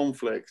lead to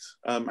conflict,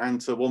 and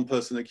to one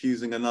person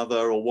accusing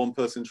another or one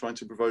person trying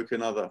to provoke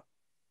another.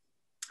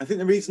 I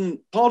think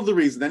part of the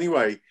reason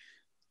anyway,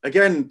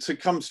 again, to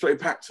come straight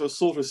back to a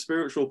sort of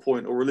spiritual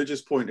point or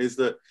religious point, is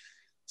that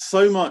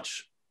so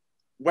much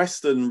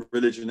Western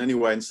religion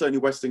anyway, and certainly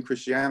Western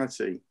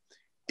Christianity,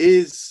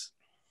 is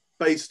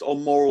based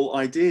on moral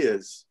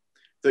ideas,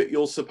 that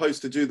you're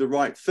supposed to do the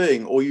right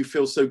thing, or you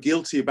feel so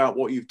guilty about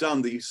what you've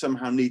done that you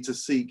somehow need to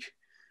seek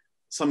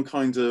some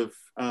kind of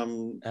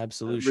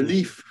absolution,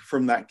 relief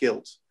from that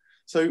guilt.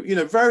 So,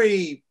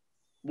 very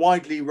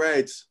widely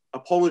read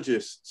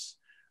apologists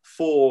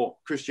for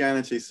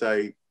Christianity,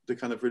 say, the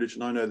kind of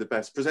religion I know the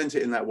best, present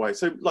it in that way.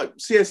 So like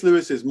C.S.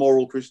 Lewis's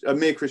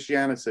Mere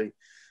Christianity,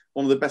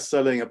 one of the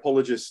best-selling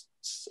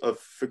apologists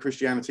for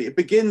Christianity, it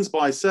begins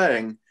by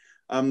saying,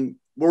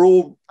 we're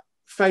all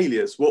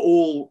failures, we're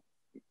all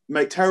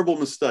make terrible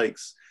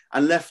mistakes,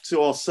 and left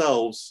to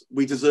ourselves,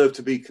 we deserve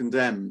to be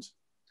condemned.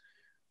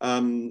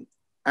 And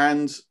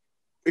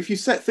if you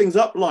set things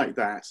up like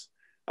that,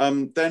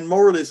 then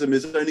moralism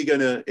is only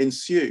going to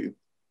ensue.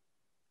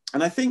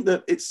 And I think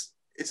that it's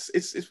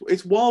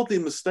wildly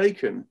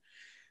mistaken,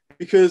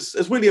 because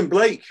as William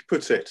Blake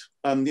put it,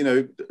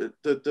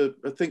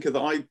 the thinker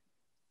that I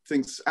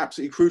think's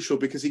absolutely crucial,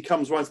 because he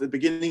comes right at the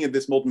beginning of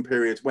this modern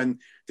period when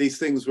these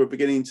things were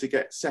beginning to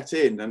get set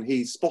in, and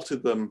he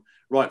spotted them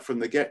right from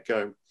the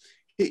get-go.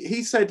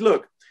 He said,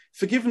 look,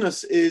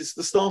 forgiveness is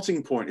the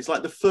starting point. It's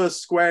like the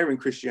first square in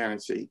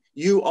Christianity.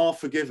 You are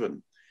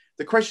forgiven.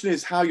 The question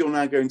is how you're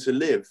now going to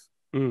live.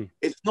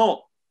 It's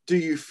not, do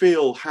you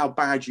feel how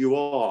bad you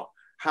are?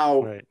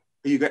 How are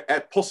you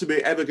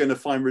possibly ever going to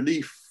find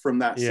relief from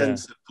that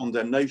sense of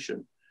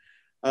condemnation?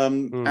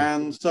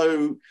 And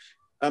so,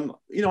 I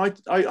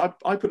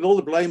put all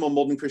the blame on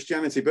modern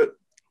Christianity, but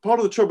part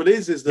of the trouble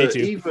is that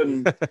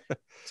even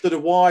sort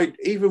of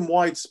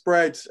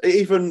widespread,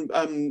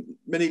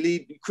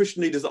 many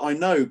Christian leaders that I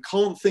know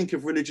can't think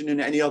of religion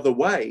in any other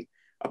way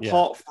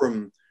apart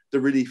from the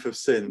relief of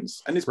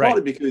sins. And it's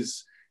partly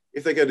because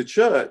if they go to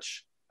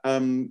church,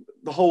 the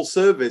whole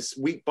service,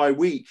 week by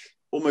week,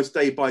 almost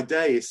day by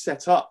day, is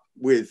set up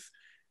with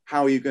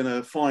how you're going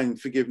to find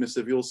forgiveness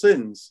of your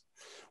sins.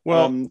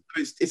 Well,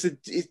 it's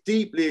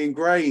deeply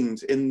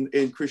ingrained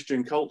in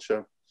Christian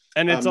culture,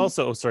 and it's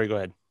also. Sorry, go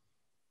ahead.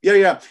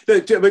 Yeah.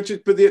 But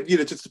just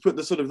to put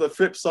the sort of the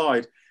flip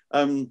side,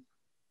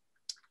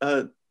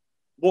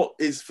 what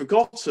is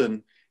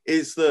forgotten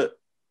is that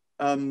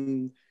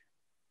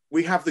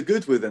we have the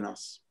good within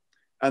us,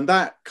 and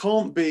that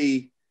can't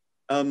be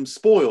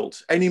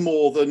spoiled any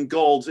more than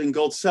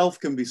God's self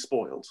can be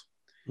spoiled.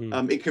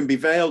 It can be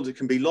veiled, it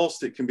can be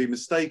lost, it can be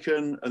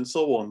mistaken, and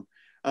so on.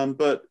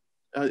 But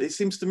it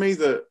seems to me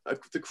that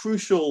the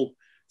crucial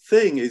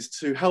thing is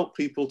to help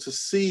people to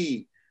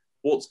see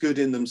what's good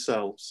in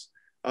themselves.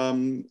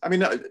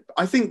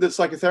 I think that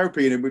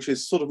psychotherapy, which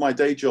is sort of my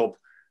day job,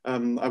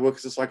 I work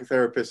as a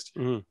psychotherapist,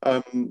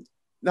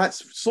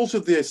 that's sort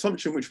of the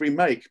assumption which we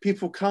make.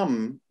 People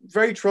come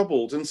very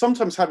troubled and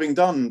sometimes having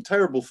done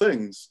terrible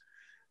things,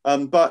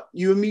 but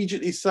you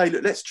immediately say,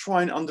 look, let's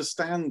try and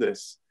understand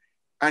this.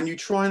 And you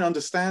try and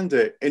understand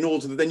it in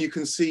order that then you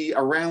can see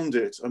around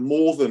it and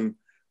more than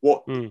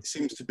what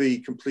seems to be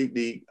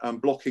completely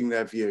blocking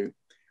their view.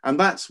 And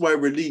that's where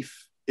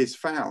relief is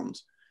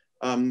found,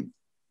 on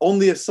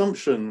the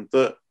assumption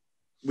that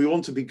we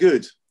want to be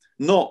good,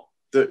 not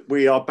that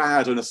we are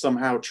bad and are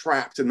somehow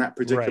trapped in that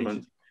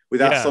predicament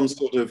without some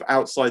sort of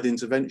outside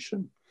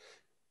intervention.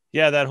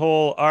 Yeah, that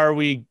whole are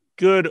we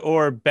good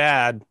or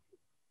bad,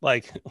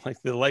 like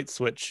the light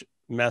switch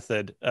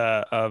method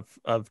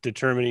of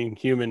determining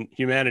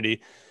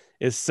humanity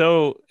is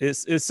so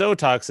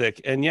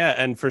toxic,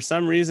 and for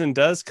some reason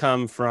does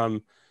come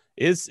from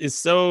is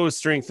so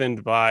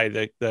strengthened by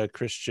the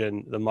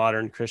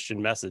modern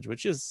Christian message,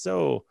 which is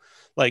so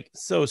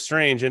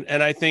strange.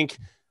 And I think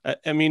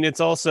it's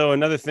also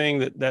another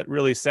thing that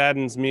really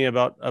saddens me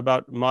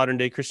about modern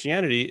day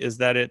Christianity is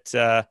that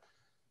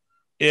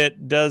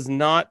it does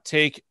not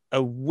take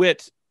a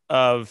whit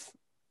of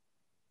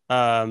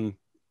the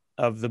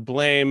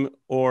blame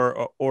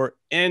or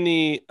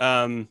any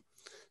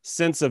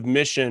sense of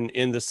mission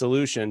in the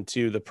solution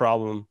to the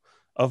problem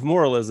of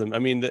moralism. I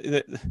mean,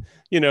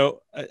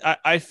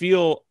 I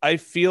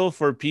feel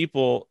for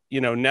people,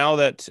 now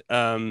that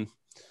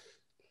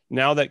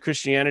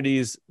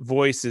Christianity's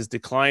voice is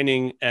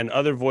declining and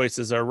other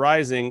voices are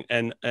rising,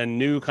 and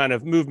new kind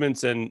of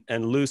movements and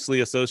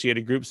loosely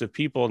associated groups of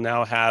people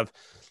now have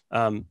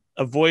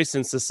a voice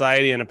in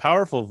society and a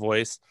powerful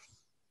voice.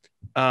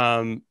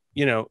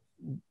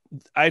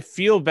 I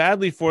feel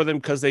badly for them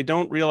because they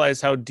don't realize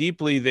how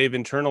deeply they've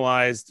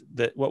internalized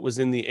what was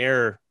in the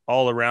air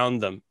all around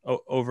them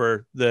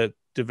over the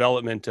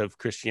development of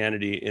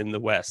Christianity in the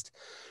West,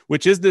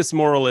 which is this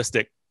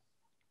moralistic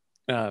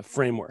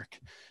framework.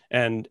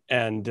 And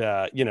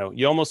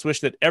you almost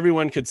wish that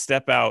everyone could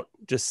step out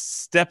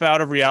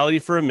of reality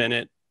for a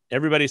minute.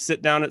 Everybody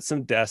sit down at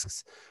some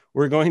desks.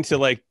 We're going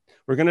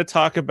to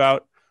talk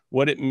about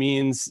what it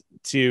means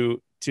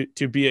to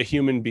be a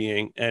human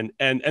being, and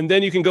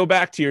then you can go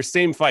back to your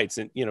same fights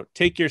and, you know,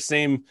 take your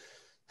same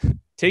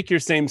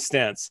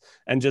stance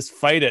and just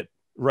fight it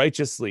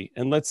righteously,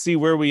 and let's see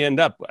where we end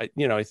up. I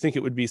think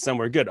it would be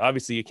somewhere good.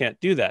 Obviously you can't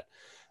do that,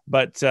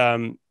 but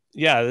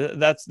yeah,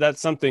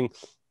 that's something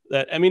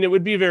that, I mean, it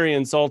would be very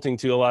insulting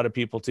to a lot of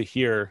people to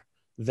hear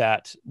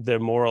that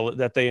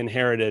that they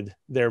inherited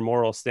their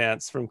moral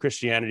stance from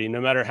Christianity,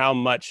 no matter how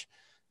much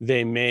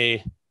they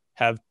may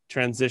have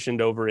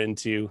transitioned over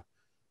into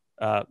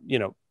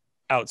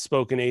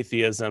outspoken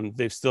atheism.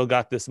 They've still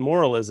got this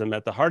moralism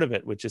at the heart of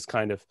it, which is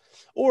kind of,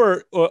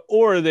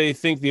 or they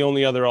think the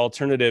only other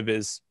alternative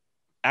is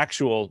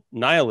actual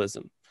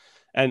nihilism.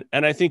 And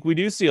I think we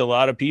do see a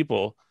lot of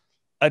people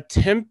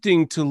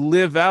attempting to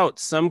live out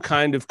some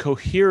kind of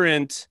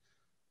coherent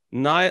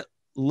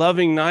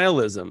loving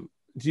nihilism.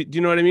 Do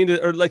you know what I mean?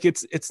 Or like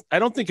it's I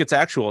don't think it's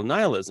actual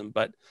nihilism,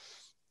 but,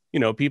 you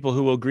know, people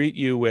who will greet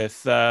you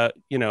with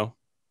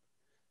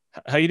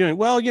how you doing?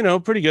 Well, you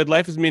know, pretty good.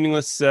 Life is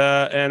meaningless,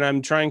 and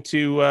I'm trying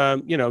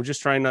to,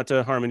 just trying not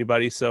to harm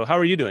anybody. So, how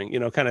are you doing? You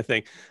know, kind of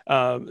thing.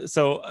 This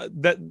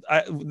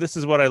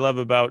is what I love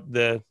about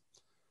the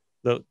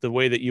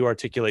way that you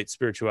articulate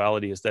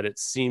spirituality, is that it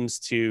seems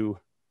to.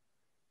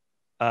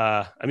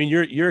 I mean,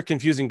 you're a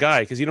confusing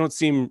guy, because you don't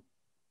seem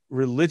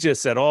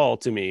religious at all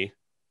to me,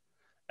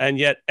 and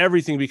yet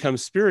everything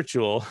becomes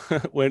spiritual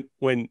when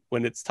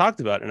it's talked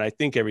about, and I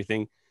think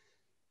everything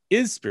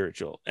is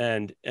spiritual,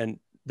 and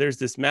there's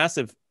this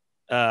massive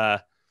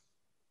I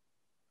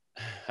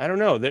don't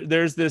know,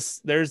 there's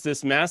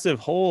this massive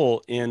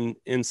hole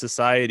in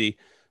society,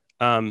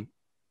 the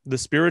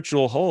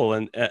spiritual hole,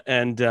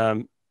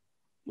 and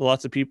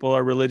lots of people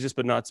are religious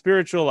but not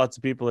spiritual, lots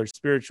of people are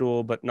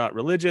spiritual but not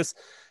religious,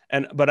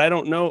 but I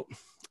don't know,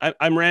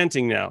 I'm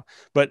ranting now,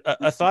 but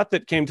a thought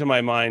that came to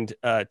my mind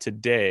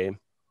today,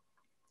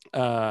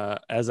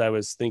 as I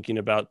was thinking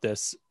about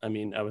this, I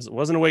mean, I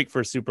wasn't awake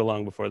for super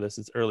long before this,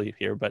 it's early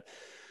here, but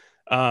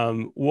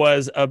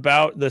was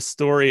about the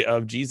story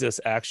of Jesus,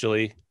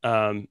 actually,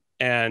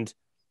 and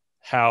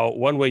how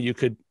one way you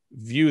could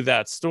view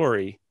that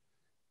story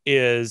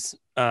is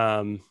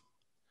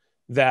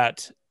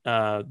that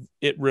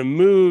it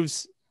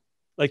removes,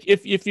 like,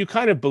 if you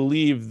kind of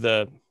believe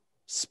the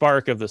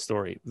spark of the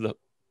story, the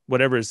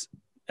whatever's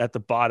at the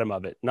bottom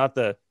of it, not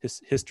the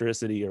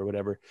historicity or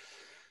whatever,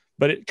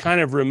 but it kind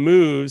of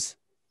removes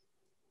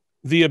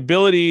the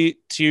ability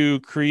to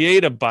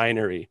create a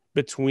binary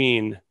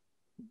between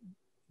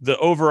the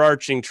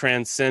overarching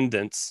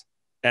transcendence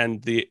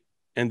and the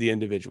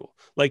individual.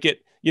 Like,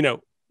 it, you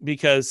know,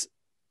 because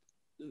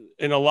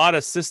in a lot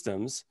of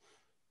systems,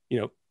 you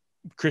know,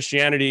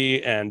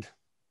 Christianity and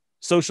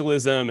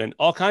socialism and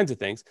all kinds of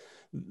things,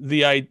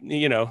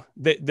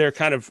 they're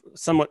kind of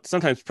somewhat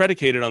sometimes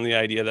predicated on the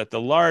idea that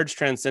the large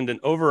transcendent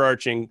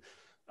overarching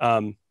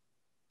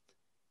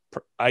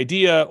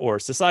idea or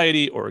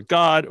society or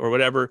God or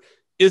whatever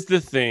is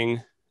the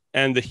thing,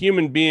 and the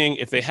human being,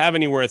 if they have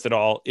any worth at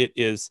all, it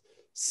is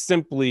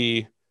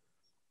simply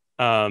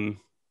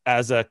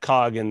as a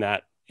cog in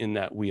that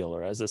wheel,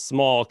 or as a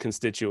small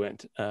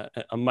constituent,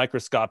 a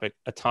microscopic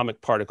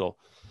atomic particle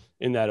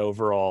in that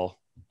overall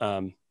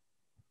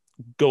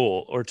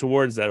goal, or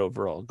towards that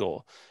overall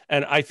goal.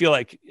 And I feel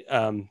like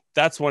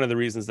that's one of the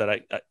reasons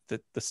that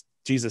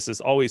Jesus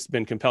has always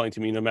been compelling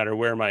to me, no matter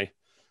where my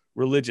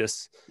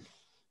religious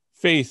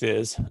faith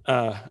is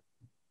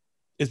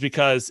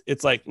because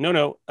it's like,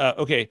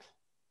 okay,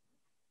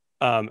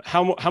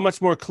 how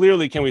much more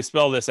clearly can we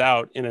spell this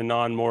out in a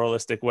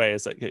non-moralistic way?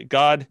 It's like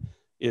God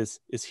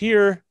is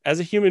here as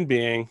a human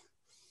being,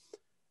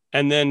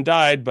 and then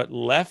died, but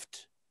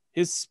left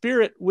his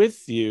spirit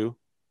with you,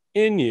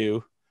 in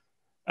you,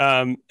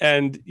 and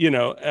it's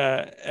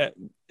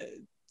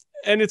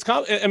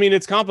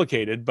it's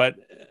complicated, but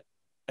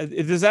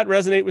does that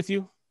resonate with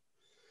you?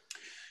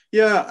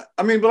 Yeah,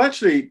 I mean, well,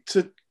 actually,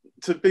 to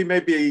be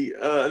maybe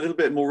a little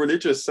bit more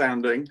religious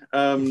sounding,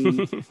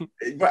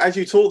 but as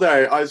you talked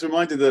there, I was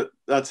reminded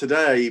that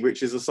today,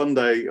 which is a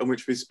Sunday on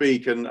which we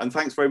speak, and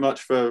thanks very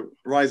much for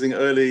rising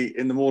early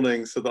in the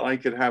morning so that I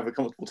could have a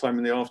comfortable time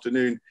in the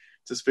afternoon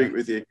to speak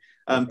with you.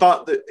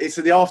 But it's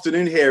in the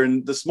afternoon here,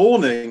 and this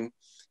morning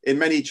in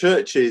many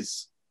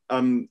churches,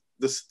 the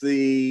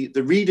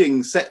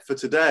reading set for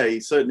today,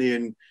 certainly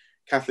in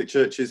Catholic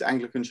churches,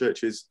 Anglican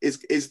churches, is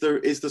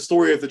the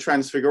story of the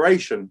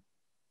Transfiguration.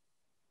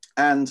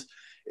 And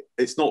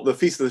it's not the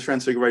Feast of the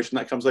Transfiguration,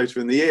 that comes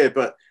later in the year,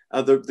 but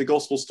the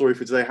gospel story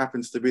for today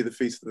happens to be the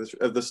Feast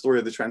of the story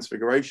of the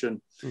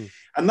Transfiguration.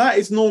 And that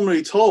is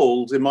normally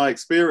told, in my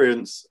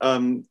experience,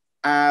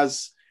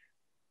 as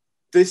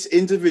this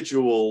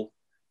individual,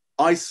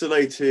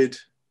 isolated,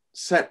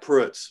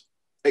 separate,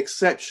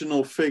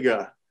 exceptional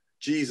figure,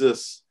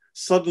 Jesus,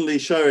 suddenly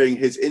showing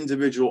his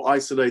individual,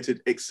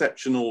 isolated,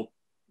 exceptional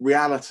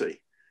reality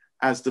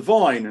as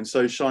divine, and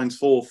so shines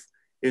forth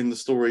in the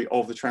story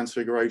of the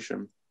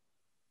Transfiguration.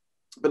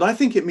 But I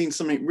think it means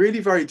something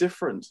really very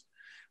different,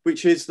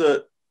 which is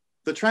that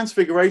the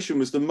Transfiguration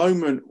was the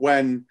moment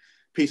when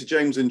Peter,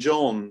 James, and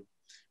John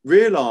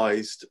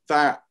realized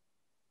that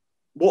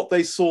what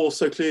they saw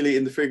so clearly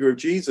in the figure of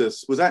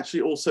Jesus was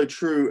actually also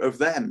true of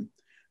them,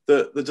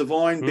 that the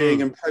divine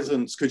being and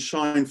presence could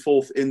shine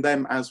forth in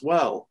them as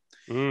well.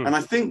 And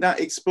I think that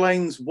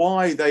explains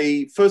why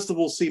they, first of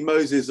all, see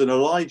Moses and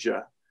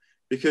Elijah,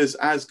 because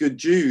as good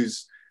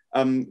Jews,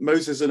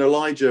 Moses and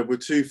Elijah were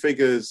two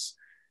figures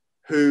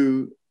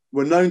who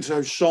were known to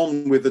have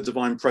shone with the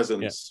divine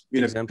presence.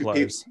 Yeah,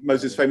 exemplars.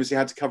 Moses famously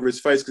had to cover his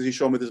face because he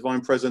shone with the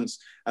divine presence,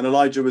 and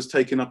Elijah was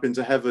taken up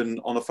into heaven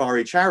on a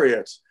fiery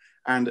chariot,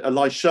 and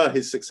Elisha,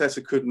 his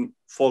successor, couldn't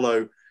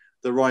follow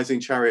the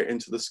rising chariot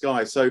into the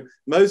sky. So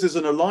Moses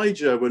and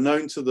Elijah were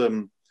known to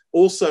them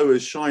also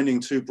as shining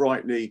too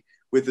brightly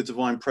with the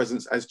divine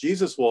presence as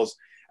Jesus was.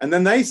 And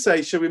then they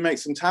say, shall we make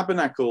some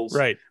tabernacles?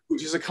 Right.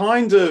 Which is a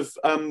kind of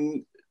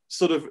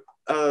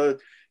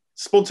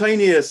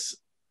spontaneous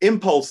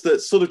impulse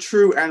that's sort of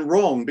true and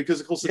wrong,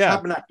 because of course the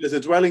tabernacle is a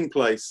dwelling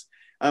place.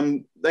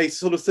 They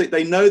sort of think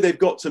they know they've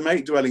got to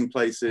make dwelling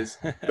places,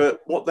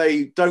 but what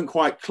they don't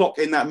quite clock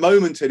in that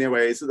moment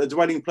anyway is that the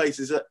dwelling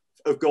places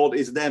of God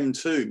is them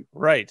too.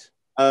 Right.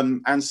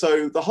 And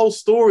so the whole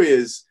story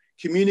is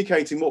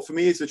communicating what for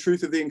me is the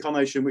truth of the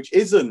incarnation, which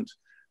isn't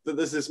that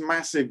there's this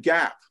massive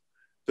gap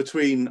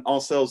between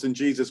ourselves and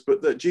Jesus,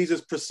 but that Jesus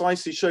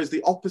precisely shows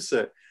the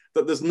opposite,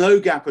 that there's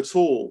no gap at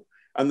all,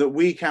 and that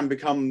we can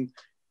become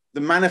the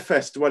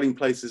manifest dwelling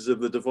places of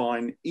the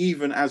divine,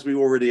 even as we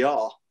already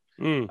are,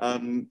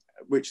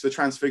 which the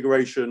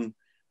transfiguration,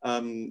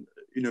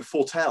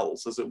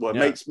 foretells, as it were,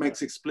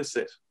 makes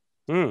explicit.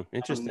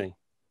 Interesting.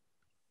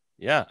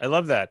 Yeah, I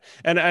love that,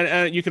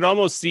 and you can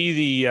almost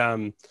see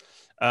the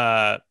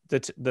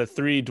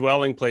three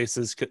dwelling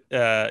places.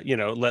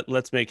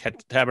 Let's make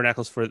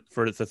tabernacles for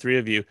the three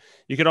of you.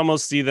 You could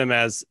almost see them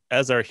as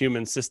our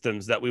human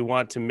systems that we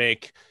want to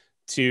make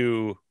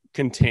to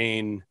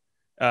contain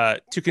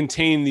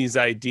these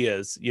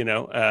ideas, and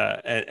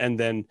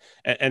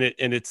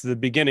it's the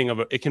beginning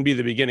of it can be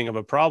the beginning of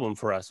a problem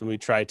for us when we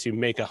try to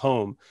make a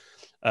home,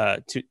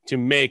 to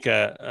make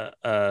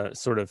a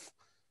sort of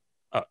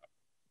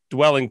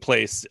dwelling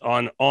place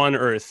on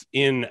earth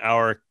in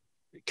our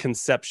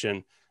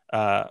conception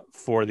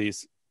for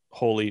these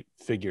holy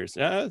figures.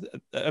 I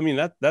mean,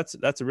 that's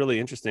a really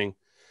interesting.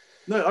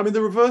 No, I mean,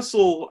 the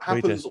reversal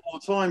happens all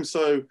the time.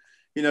 So,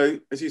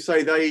 as you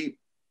say, they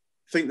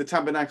think the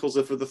tabernacles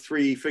are for the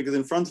three figures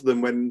in front of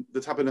them when the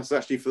tabernacle is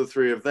actually for the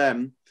three of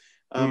them.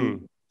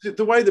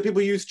 The way that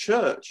people use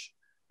church,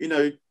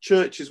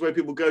 church is where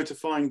people go to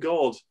find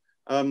God.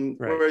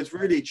 Whereas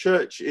really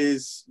church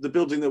is the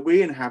building that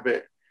we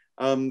inhabit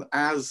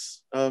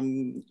as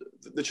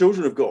the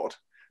children of God,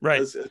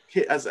 right?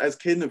 As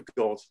kin of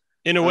God.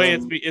 In a way,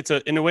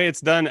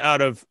 it's done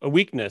out of a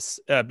weakness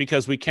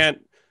because we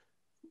can't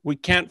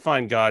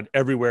find God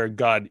everywhere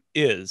God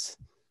is,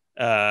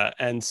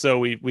 and so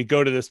we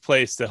go to this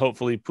place to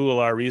hopefully pool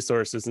our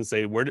resources and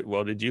say,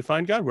 did you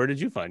find God? Where did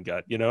you find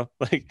God?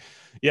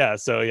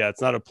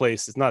 It's not a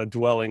place, it's not a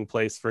dwelling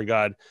place for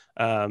God.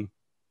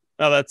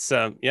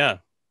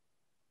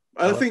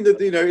 I think that,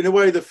 in a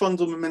way, the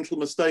fundamental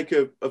mistake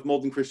of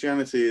modern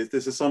Christianity is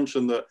this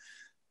assumption that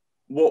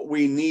what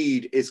we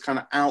need is kind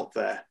of out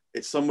there.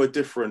 It's somewhere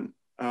different.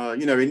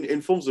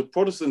 In forms of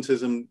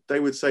Protestantism, they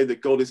would say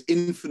that God is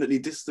infinitely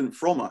distant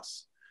from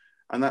us.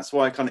 And that's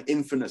why a kind of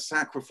infinite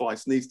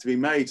sacrifice needs to be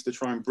made to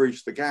try and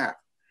bridge the gap.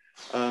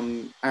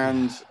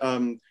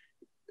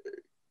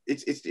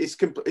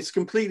 It's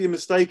completely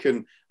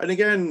mistaken. And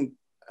again,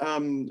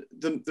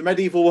 the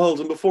medieval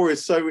world and before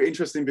is so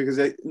interesting because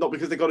not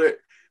because they got it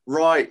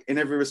right in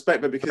every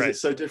respect, but because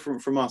it's so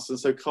different from us and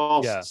so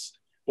casts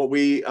what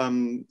we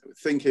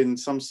think in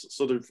some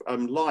sort of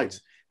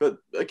light. But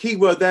a key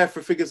word there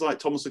for figures like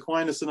Thomas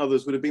Aquinas and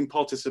others would have been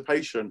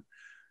participation.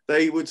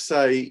 They would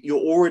say, you're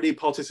already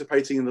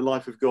participating in the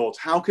life of God.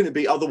 How can it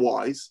be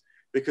otherwise?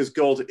 Because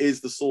God is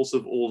the source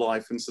of all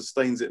life and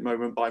sustains it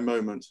moment by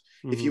moment.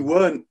 If you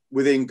weren't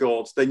within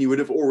God, then you would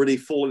have already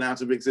fallen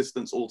out of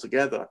existence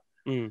altogether.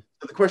 But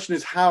the question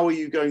is, how are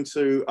you going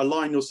to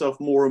align yourself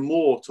more and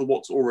more to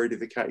what's already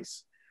the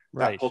case?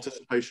 That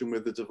participation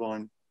with the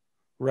divine.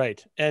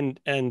 Right. And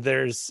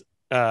there's,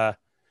 I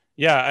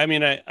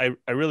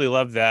really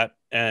love that.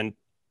 And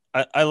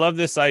I love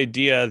this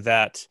idea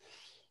that,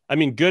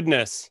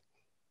 goodness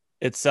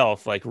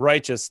itself, like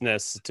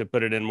righteousness, to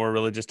put it in more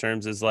religious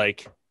terms, is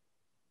like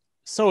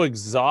so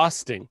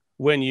exhausting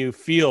when you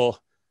feel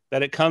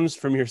that it comes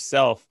from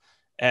yourself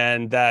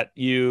and that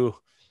you're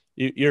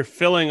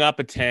filling up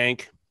a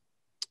tank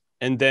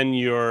and then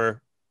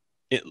you're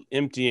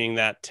emptying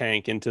that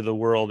tank into the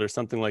world or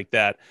something like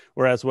that.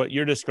 Whereas what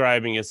you're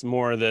describing is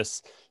more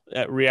this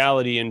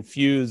reality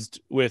infused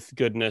with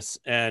goodness,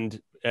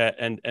 and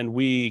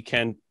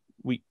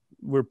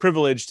we're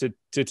privileged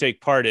to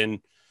take part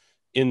in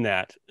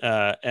that,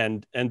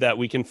 and that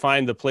we can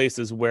find the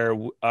places where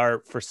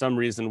for some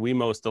reason we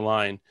most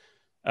align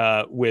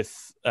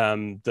with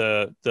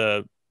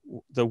the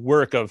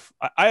work of,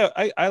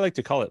 I like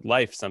to call it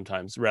life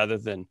sometimes rather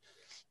than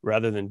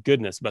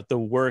goodness, but the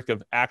work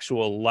of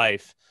actual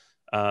life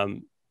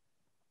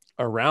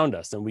around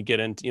us, and we get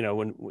into, you know,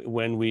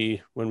 when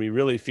we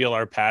really feel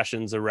our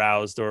passions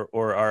aroused,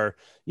 or our,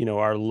 you know,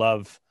 our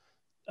love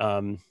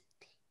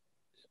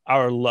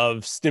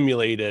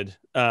stimulated,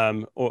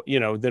 or, you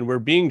know, then we're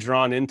being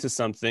drawn into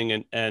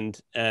something,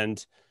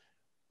 and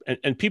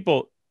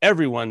people,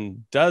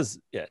 everyone does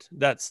it.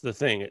 That's the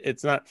thing.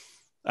 It's not,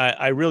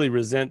 I really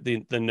resent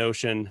the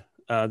notion,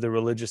 the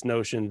religious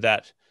notion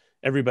that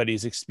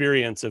everybody's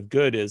experience of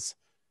good is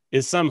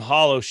some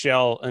hollow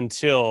shell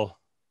until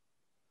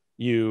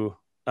you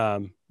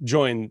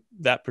join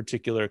that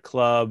particular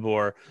club.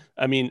 Or,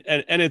 I mean,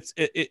 and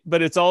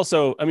but it's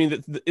also, I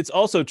mean, it's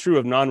also true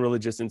of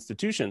non-religious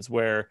institutions,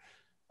 where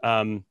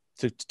to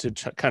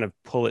kind of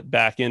pull it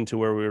back into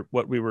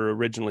what we were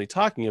originally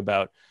talking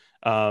about.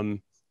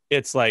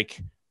 It's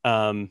like,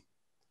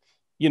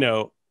 you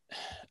know,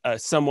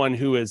 someone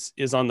who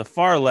is on the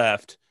far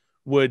left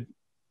would,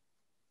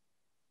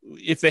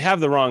 if they have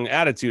the wrong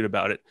attitude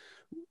about it,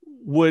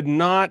 would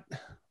not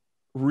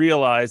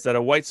realize that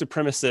a white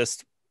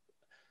supremacist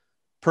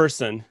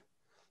person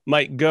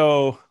might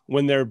go,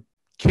 when their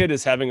kid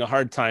is having a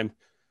hard time,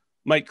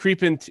 might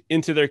creep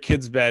into their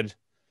kid's bed,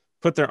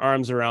 put their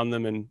arms around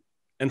them,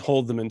 and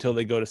hold them until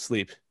they go to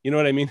sleep. You know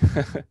what I mean?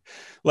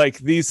 Like,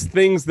 these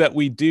things that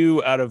we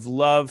do out of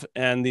love,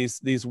 and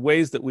these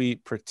ways that we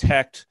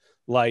protect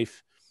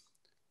life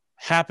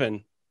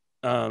happen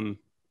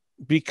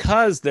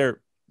because they're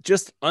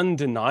just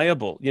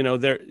undeniable. You know,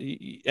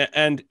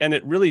 and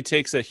it really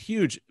takes a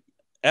huge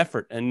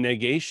effort and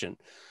negation,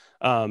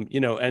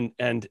 you know,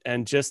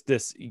 and just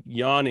this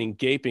yawning,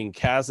 gaping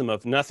chasm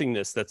of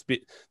nothingness that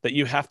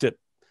you have to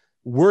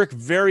work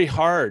very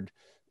hard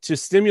to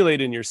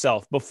stimulate in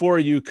yourself before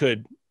you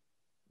could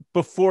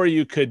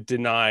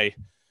deny,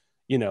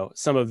 you know,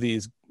 some of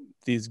these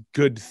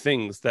good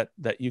things that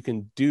you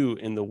can do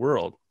in the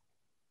world.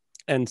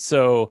 And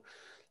so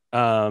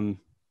I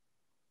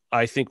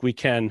think we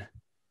can,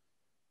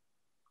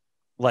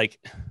 like,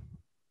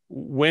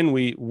 when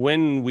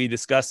we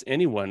discuss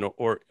anyone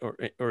or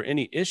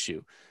any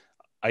issue,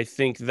 I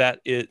think that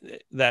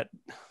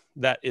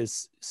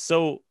is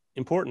so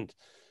important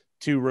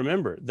to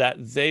remember, that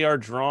they are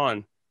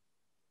drawn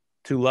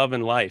to love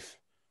and life.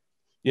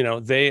 You know,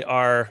 they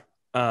are,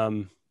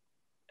 and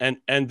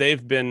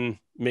they've been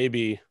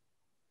maybe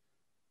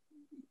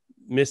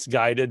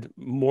misguided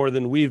more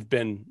than we've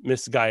been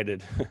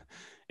misguided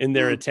in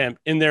their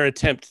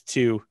attempt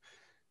to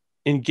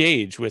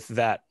engage with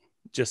that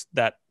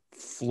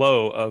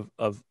flow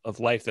of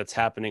life that's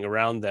happening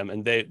around them.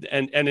 And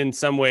in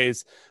some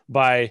ways,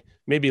 by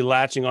maybe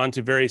latching on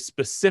to very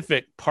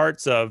specific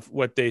parts of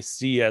what they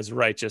see as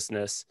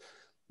righteousness,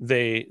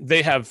 they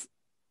have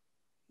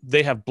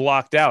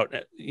blocked out,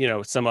 you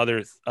know, some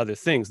other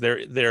things.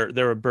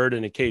 They're a bird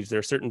in a cage. There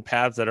are certain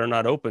paths that are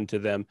not open to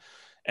them,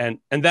 and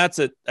that's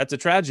a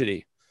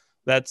tragedy.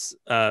 That's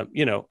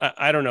you know,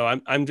 I don't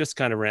know. I'm just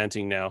kind of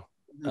ranting now.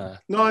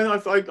 No, I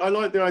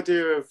like the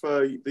idea of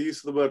the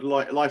use of the word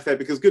life there,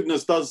 because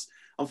goodness does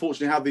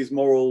unfortunately have these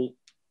moral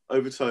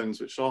overtones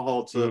which are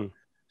hard to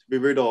be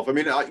rid of. I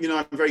mean, you know,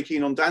 I'm very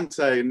keen on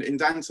Dante, and in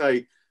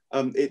Dante,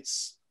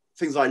 it's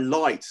things like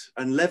light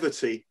and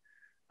levity.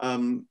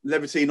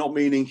 Levity not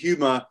meaning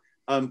humor,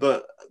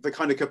 but the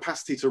kind of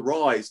capacity to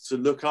rise, to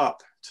look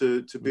up,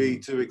 to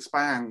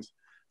expand.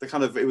 The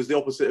kind of, it was the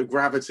opposite of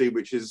gravity,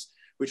 which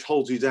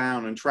holds you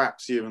down and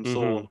traps you, and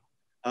so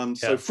on.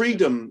 So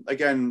freedom,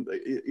 again,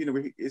 you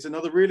know, is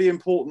another really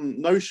important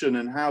notion,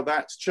 and how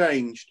that's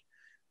changed.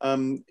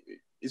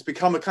 It's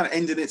become a kind of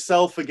end in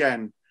itself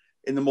again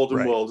in the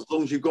modern world. As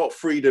long as you've got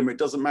freedom, it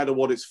doesn't matter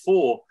what it's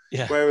for.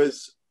 Yeah.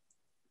 Whereas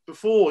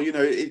before, you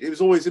know, it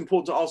was always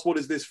important to ask, what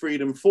is this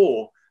freedom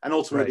for? And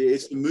ultimately,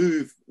 it's to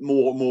move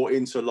more and more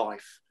into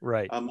life,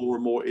 more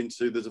and more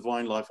into the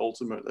divine life,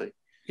 ultimately.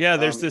 Yeah,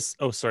 there's this.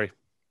 Oh, sorry.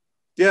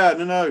 Yeah,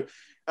 no.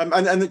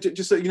 And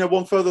just, you know,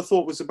 one further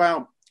thought was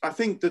about, I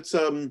think that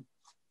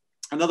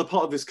another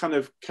part of this kind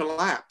of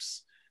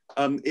collapse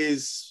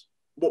is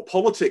what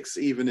politics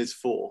even is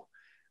for.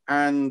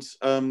 And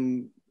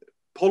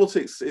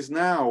politics is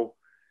now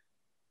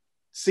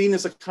seen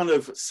as a kind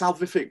of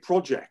salvific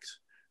project.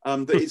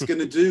 That it's going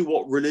to do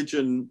what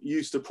religion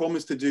used to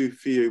promise to do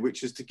for you,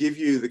 which is to give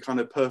you the kind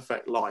of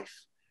perfect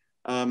life.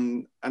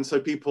 And so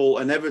people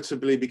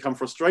inevitably become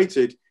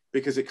frustrated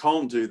because it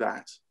can't do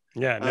that.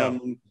 Yeah,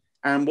 no.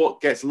 And what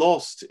gets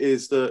lost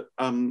is that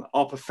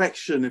our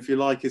perfection, if you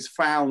like, is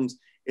found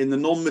in the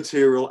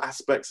non-material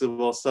aspects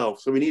of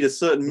ourselves. So we need a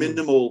certain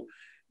minimal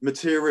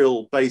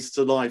material base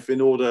to life in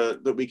order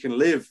that we can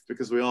live,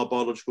 because we are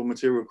biological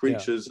material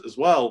creatures as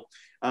well.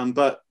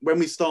 But when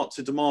we start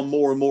to demand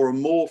more and more and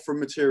more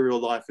from material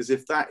life, as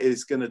if that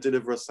is going to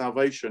deliver us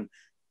salvation,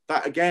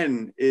 that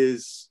again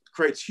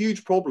creates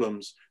huge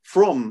problems,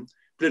 from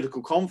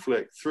political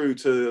conflict through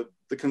to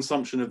the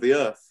consumption of the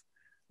earth.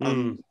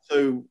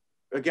 So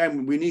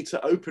again, we need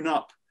to open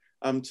up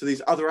to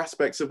these other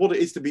aspects of what it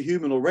is to be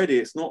human already.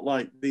 It's not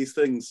like these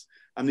things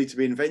need to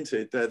be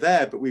invented. They're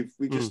there, but we've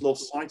just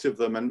lost sight of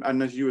them.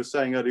 And as you were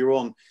saying earlier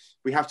on,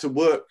 we have to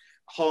work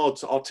hard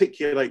to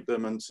articulate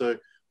them and to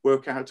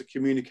work out how to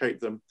communicate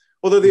them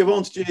Although the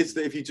advantage is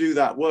that if you do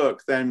that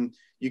work, then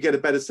you get a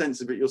better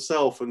sense of it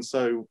yourself, and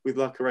so with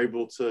luck are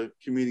able to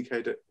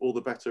communicate it all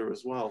the better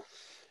as well.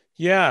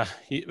 Yeah,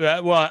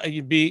 well,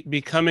 you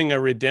becoming a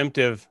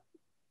redemptive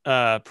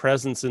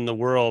presence in the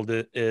world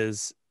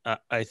is,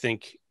 I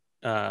think,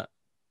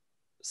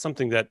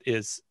 something that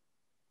is,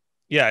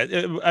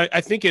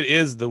 I think it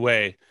is the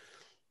way.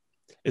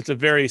 It's a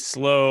very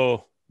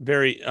slow,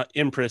 very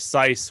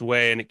imprecise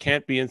way, and it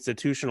can't be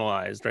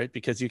institutionalized, right?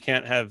 Because you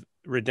can't have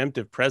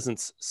redemptive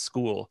presence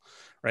school,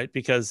 right?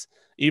 Because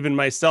even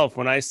myself,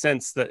 when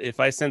if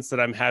I sense that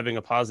I'm having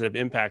a positive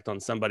impact on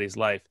somebody's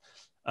life,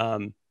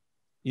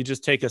 you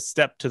just take a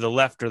step to the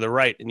left or the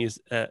right, and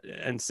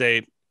and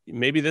say,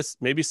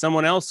 maybe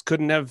someone else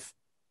couldn't have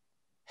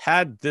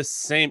had this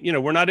same,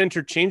 we're not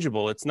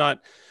interchangeable. It's not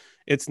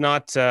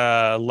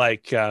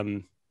like,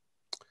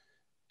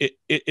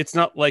 it's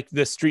not like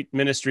the street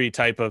ministry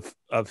type of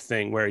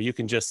thing where you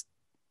can just,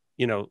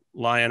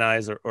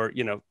 lionize or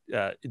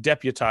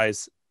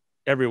deputize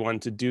everyone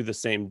to do the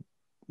same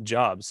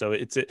job. So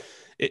it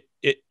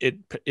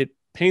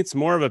paints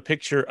more of a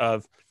picture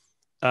of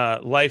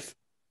life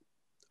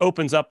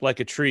opens up like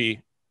a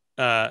tree,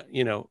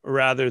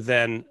 rather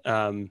than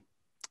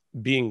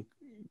being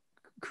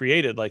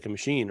created like a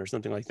machine or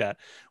something like that,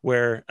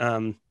 where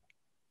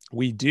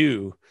we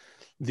do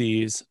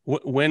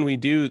when we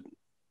do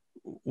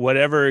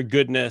whatever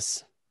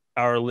goodness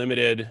our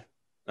limited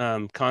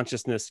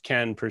consciousness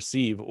can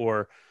perceive,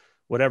 or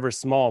whatever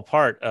small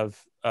part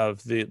of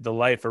the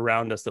life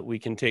around us that we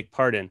can take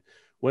part in.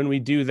 When we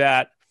do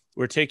that,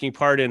 we're taking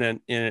part in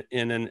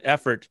an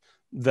effort,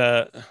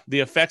 the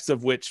effects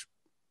of which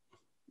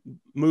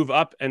move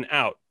up and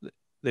out.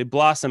 They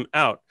blossom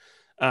out,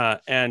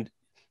 and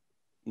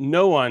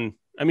no one,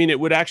 it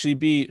would actually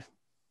be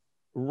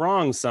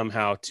wrong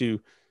somehow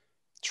to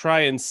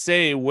try and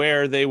say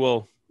where they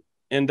will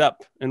end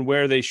up and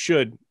where they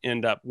should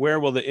end up. Where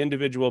will the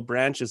individual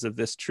branches of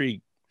this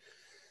tree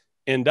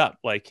end up?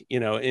 Like,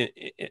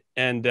 it's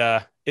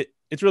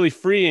really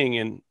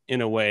freeing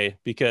in a way,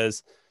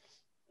 because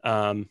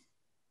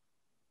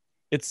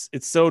it's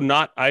so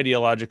not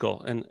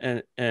ideological,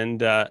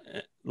 and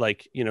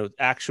like,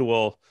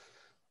 actual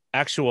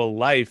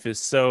life is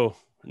so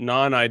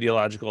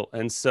non-ideological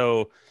and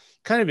so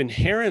kind of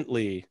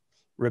inherently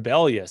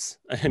rebellious.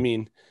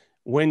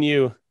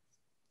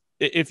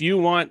 If you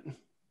want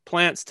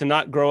plants to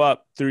not grow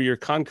up through your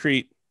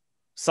concrete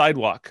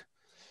sidewalk,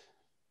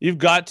 you've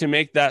got to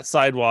make that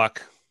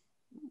sidewalk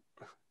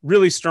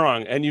really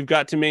strong, and you've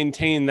got to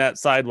maintain that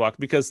sidewalk,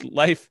 because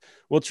life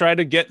will try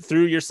to get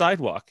through your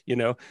sidewalk,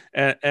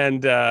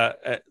 and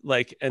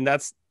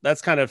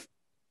that's kind of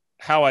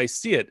how I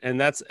see it. And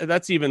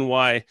that's even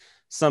why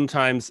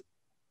sometimes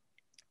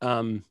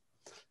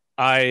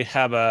I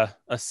have a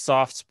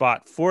soft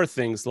spot for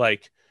things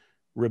like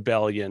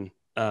rebellion,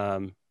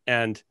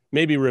 and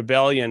maybe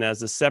rebellion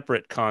as a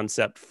separate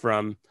concept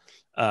from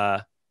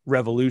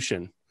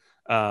revolution.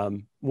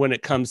 When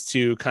it comes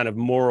to kind of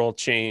moral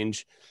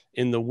change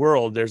in the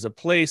world, there's a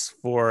place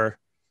for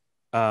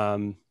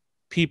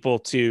people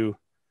to,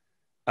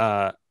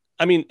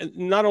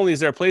 not only is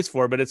there a place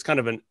for, but it's kind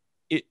of an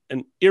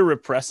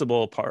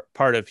irrepressible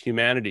part of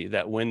humanity,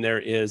 that when there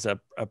is a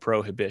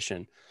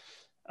prohibition,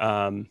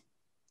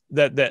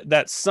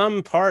 that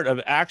some part of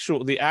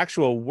the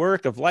actual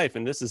work of life,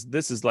 and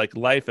this is like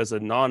life as a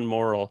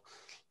non-moral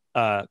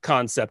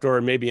concept,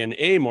 or maybe an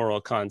amoral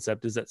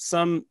concept, is that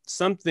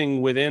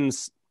something within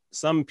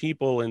some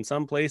people in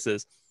some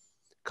places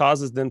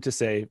causes them to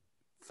say,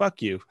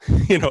 fuck you.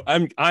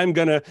 I'm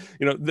gonna,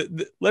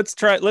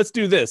 let's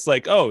do this.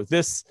 Like, oh,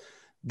 this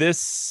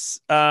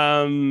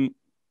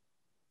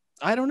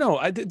I don't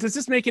know. Does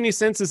this make any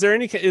sense? Is there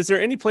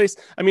any place?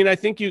 I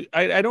think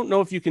I don't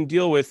know if you can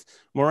deal with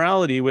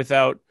morality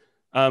without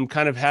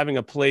kind of having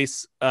a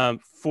place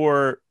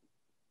for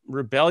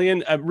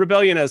rebellion.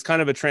 Rebellion as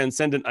kind of a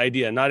transcendent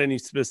idea, not any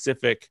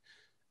specific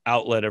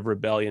outlet of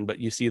rebellion, but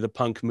you see the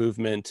punk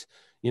movement.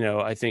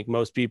 I think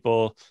most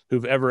people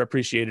who've ever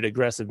appreciated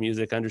aggressive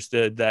music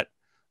understood that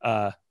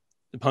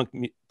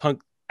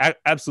punk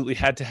absolutely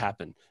had to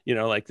happen.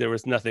 Like there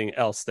was nothing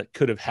else that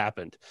could have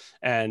happened.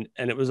 And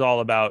it was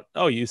all about,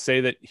 oh, you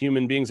say that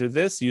human beings are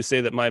this, you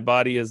say that my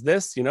body is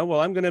this, well,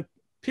 I'm going to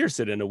pierce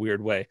it in a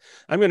weird way.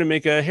 I'm going to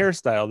make a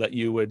hairstyle that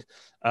you would,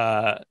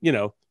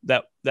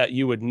 that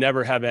you would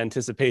never have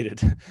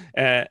anticipated.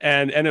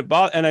 And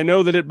I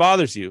know that it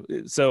bothers you.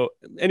 So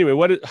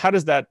anyway, how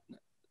does that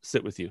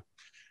sit with you?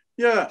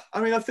 Yeah.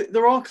 I think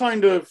there are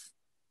kind of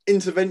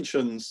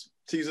interventions,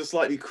 to use a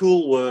slightly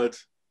cool word,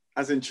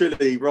 as in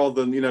Chile,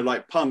 rather than,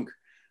 like punk.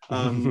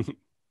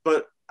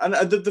 But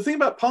the thing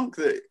about punk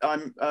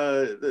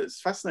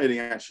that's fascinating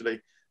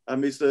actually,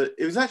 is that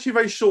it was actually a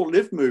very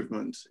short-lived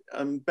movement,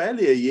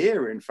 barely a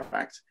year, in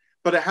fact,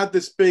 but it had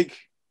this big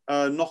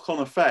knock-on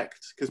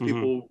effect because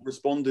people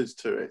responded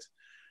to it.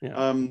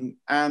 Yeah.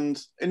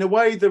 And in a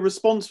way, the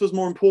response was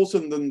more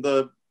important than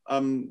the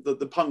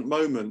punk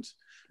moment,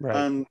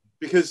 right.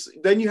 Because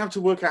then you have to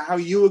work out how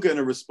you are going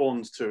to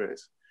respond to it.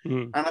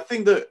 And I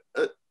think that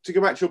to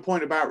go back to your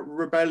point about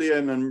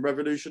rebellion and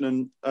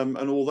revolution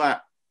and all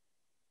that,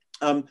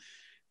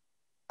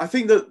 I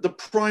think that the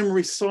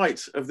primary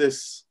site of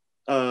this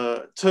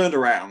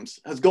turnaround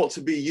has got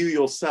to be you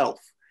yourself.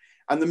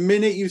 And the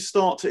minute you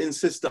start to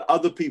insist that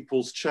other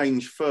people's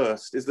change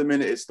first is the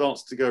minute it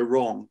starts to go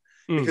wrong.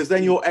 Because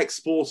then you're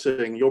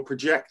exporting, you're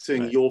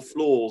projecting your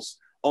flaws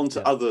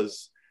onto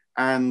others.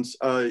 And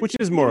which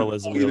is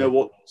moralism. You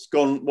know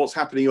what's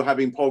happening. You're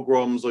having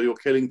pogroms, or you're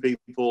killing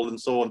people,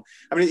 and so on.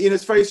 I mean,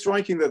 it's very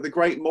striking that the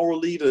great moral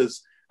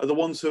leaders are the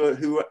ones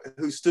who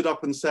stood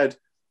up and said,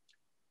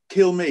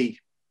 "Kill me."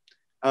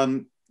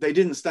 They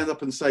didn't stand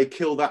up and say,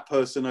 "Kill that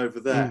person over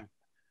there."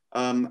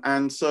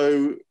 And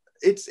so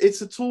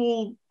it's a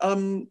tall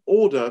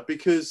order,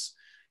 because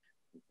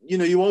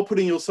you are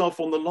putting yourself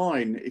on the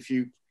line if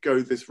you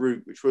go this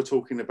route which we're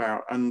talking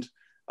about. And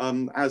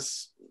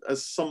as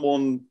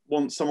someone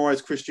once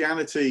summarized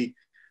Christianity,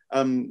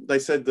 they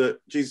said that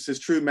Jesus's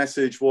true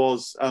message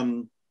was,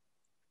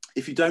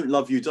 if you don't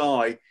love, you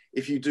die.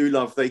 If you do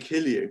love, they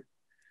kill you.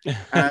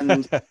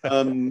 And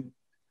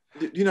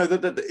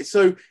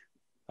so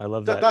I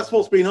love that. That's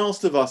what's been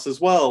asked of us, as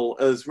well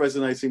as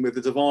resonating with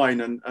the divine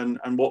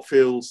and what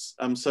feels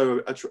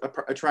so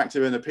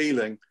attractive and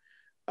appealing.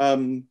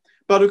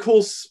 But of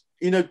course,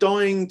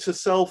 dying to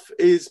self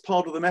is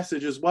part of the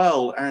message as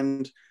well.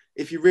 And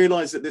if you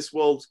realize that this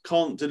world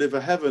can't deliver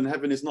heaven,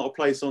 heaven is not a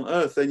place on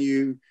earth, then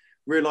you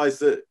realize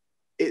that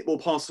it will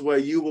pass away,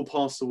 you will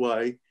pass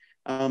away,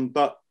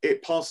 but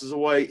it passes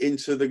away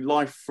into the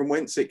life from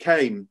whence it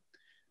came,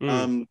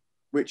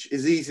 which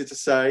is easy to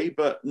say,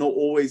 but not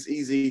always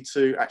easy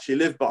to actually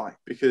live by,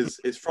 because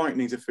it's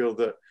frightening to feel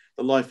that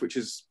the life which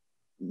is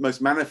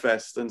most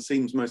manifest and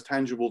seems most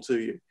tangible to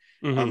you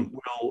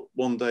will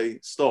one day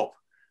stop.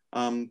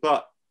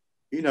 But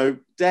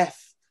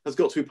death has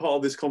got to be part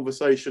of this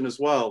conversation as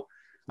well.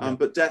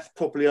 But death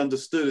properly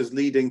understood as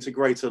leading to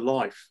greater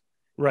life,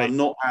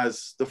 not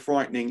as the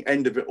frightening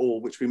end of it all,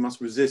 which we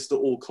must resist at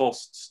all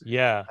costs.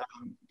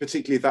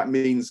 Particularly if that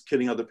means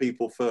killing other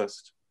people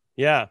first.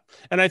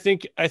 And I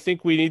think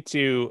we need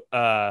to.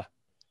 I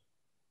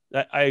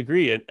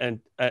agree,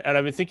 and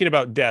I've been thinking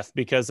about death,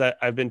 because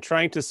I've been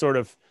trying to sort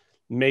of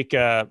make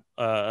a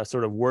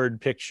sort of word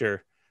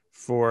picture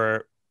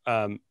for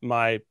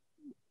my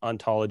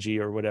ontology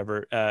or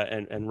whatever,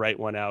 and write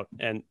one out.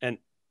 And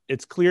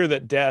it's clear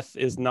that death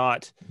is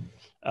not.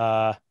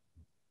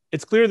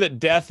 It's clear that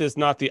death is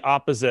not the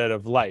opposite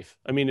of life.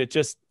 I mean, it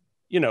just,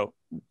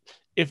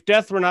 if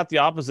death were not the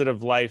opposite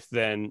of life,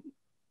 then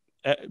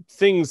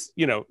things,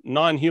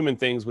 non-human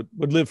things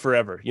would live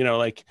forever.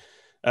 Like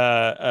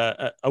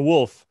a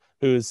wolf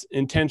whose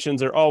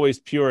intentions are always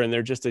pure, and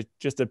they're just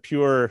a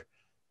pure,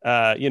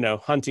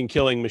 hunting,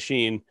 killing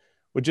machine,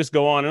 would just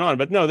go on and on.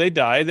 But no, they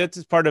die.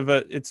 That's part of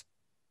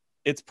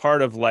it's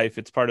part of life.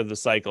 It's part of the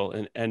cycle.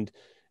 And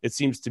it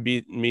seems to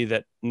be me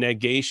that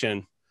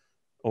negation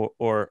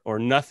or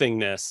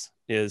nothingness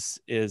is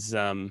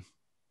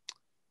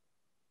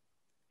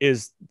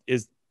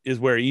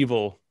where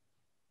evil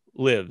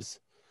lives.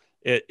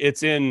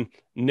 It's in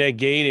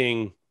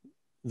negating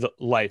the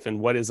life and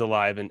what is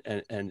alive, and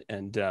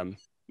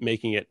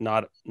making it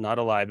not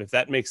alive. If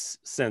that makes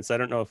sense. I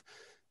don't know if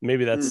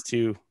maybe that's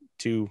too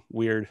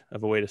weird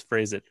of a way to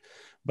phrase it,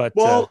 but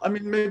I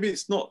mean, maybe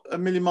it's not a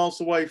million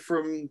miles away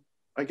from,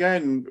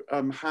 again,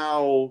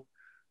 how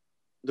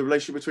the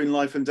relationship between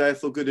life and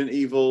death, or good and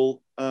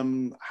evil,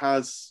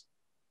 has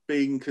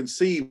been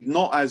conceived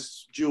not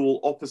as dual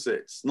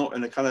opposites, not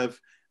in a kind of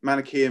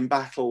Manichaean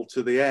battle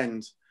to the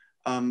end,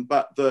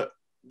 but that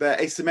they're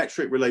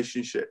asymmetric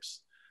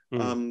relationships.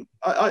 I mean,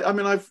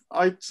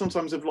 I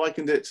sometimes have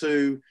likened it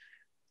to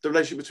the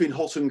relationship between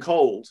hot and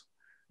cold,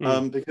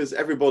 because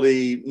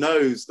everybody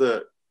knows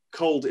that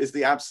cold is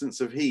the absence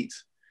of heat,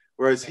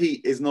 whereas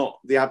heat is not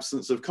the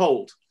absence of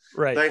cold.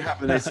 They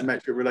have an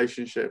asymmetric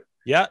relationship.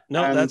 That's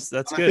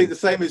good. I think the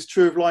same is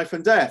true of life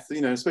and death,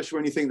 especially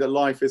when you think that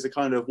life is a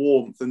kind of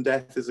warmth and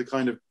death is a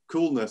kind of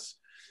coolness.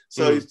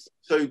 So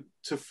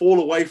to fall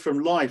away from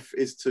life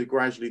is to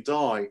gradually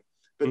die,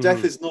 but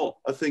death is not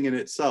a thing in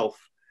itself.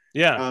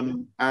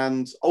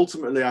 And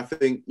ultimately, I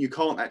think you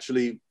can't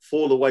actually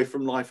fall away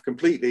from life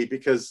completely,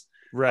 because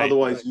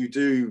otherwise you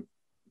do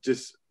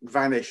just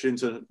vanish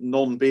into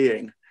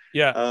non-being.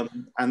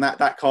 And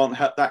that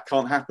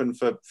can't happen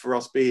for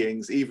us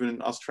beings,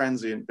 even us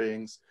transient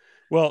beings.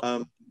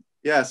 So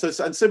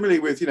and similarly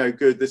with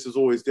good, this is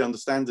always the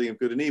understanding of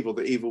good and evil,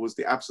 that evil was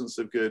the absence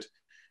of good.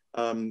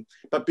 And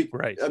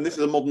this is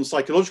a modern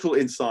psychological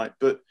insight,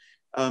 but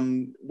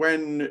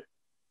when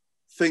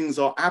things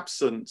are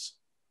absent,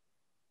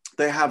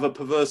 they have a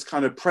perverse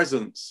kind of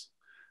presence,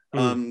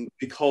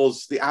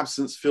 because the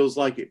absence feels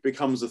like it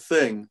becomes a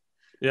thing.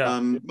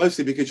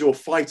 Mostly because you're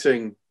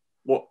fighting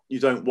what you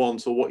don't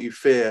want or what you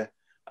fear,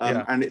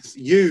 and it's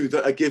you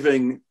that are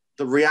giving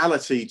the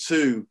reality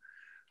to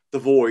the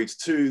void,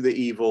 to the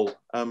evil,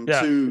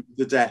 to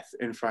the death,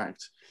 in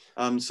fact.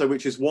 So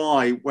which is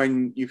why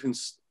when you can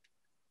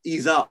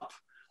ease up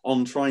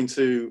on trying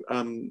to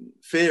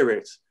fear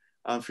it,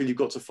 feel you've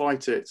got to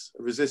fight it,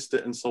 resist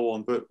it, and so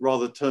on, but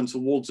rather turn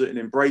towards it and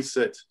embrace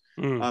it,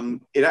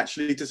 it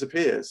actually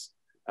disappears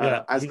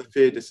as the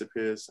fear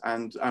disappears.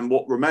 And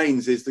what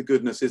remains is the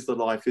goodness, is the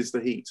life, is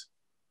the heat.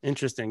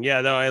 Interesting.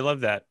 Yeah, no, I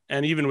love that.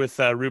 And even with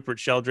Rupert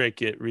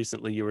Sheldrake,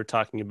 recently you were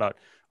talking about,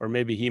 or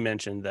maybe he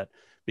mentioned that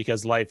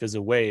because life is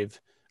a wave,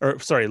 or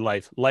sorry,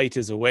 light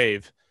is a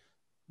wave,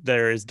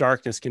 there is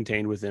darkness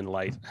contained within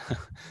light.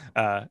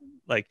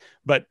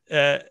 But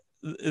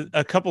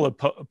a couple of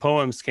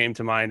poems came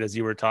to mind as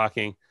you were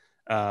talking,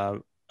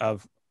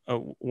 of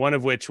one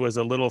of which was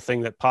a little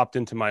thing that popped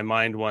into my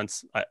mind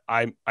once.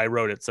 I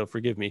wrote it, so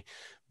forgive me.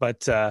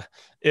 But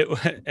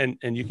and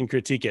you can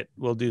critique it.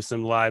 We'll do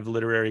some live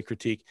literary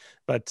critique.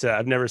 But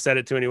I've never said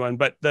it to anyone.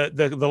 But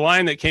the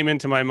line that came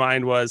into my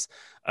mind was,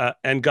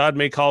 "And God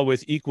may call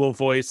with equal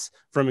voice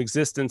from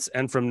existence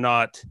and from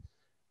naught."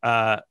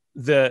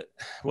 The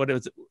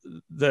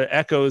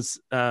echoes.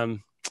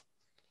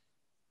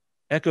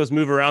 Echoes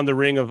move around the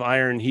ring of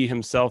iron he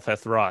himself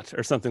hath wrought,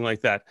 or something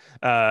like that.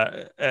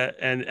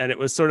 And it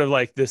was sort of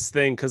like this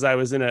thing, because I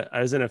was in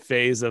a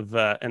phase of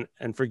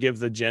and forgive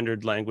the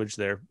gendered language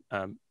there,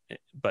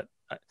 but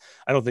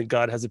I don't think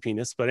God has a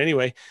penis. But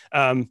anyway,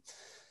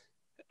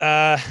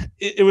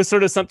 it was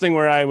sort of something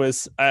where I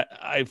was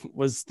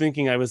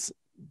thinking I was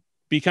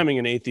becoming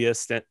an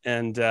atheist,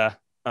 and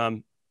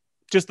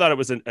just thought it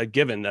was a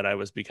given that I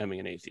was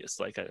becoming an atheist.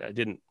 Like I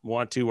didn't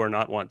want to or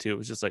not want to. It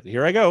was just like,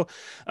 here I go.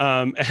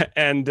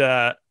 And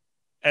then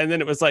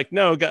it was like,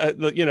 no,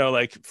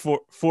 like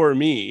for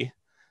me,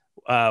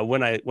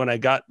 when I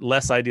got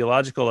less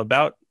ideological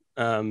about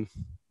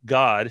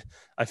God,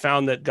 I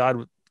found that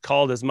God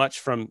called as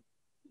much from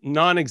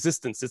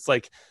non-existence. It's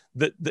like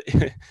the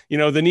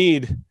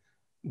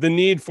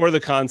need for the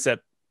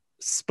concept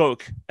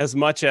spoke as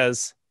much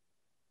as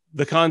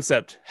the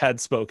concept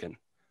had spoken,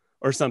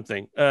 or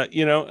something.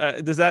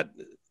 Does that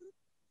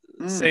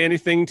say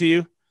anything to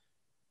you?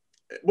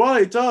 Well,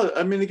 it does.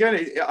 I mean, again,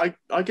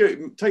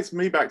 it takes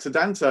me back to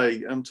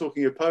Dante. I'm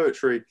talking of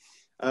poetry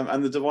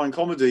and the Divine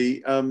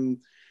Comedy.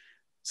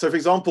 So, for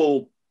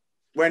example,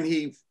 when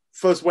he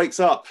first wakes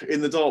up in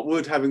the dark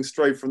wood, having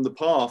strayed from the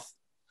path,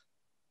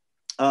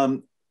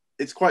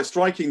 it's quite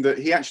striking that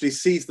he actually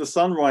sees the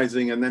sun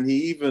rising, and then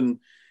he even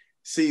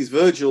sees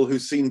Virgil,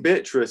 who's seen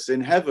Beatrice in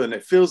heaven.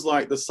 It feels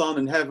like the sun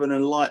and heaven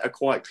and light are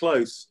quite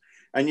close.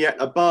 And yet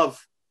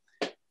above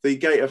the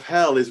gate of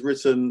hell is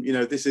written,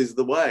 this is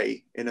the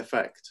way, in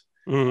effect.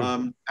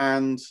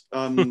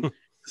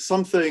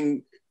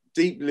 Something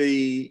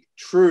deeply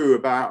true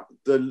about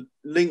the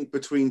link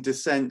between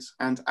descent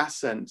and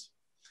ascent.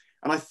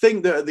 And I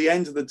think that at the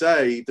end of the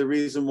day, the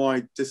reason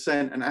why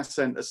descent and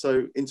ascent are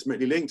so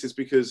intimately linked is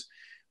because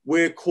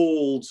we're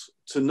called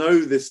to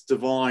know this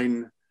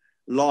divine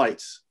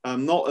light,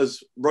 not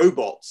as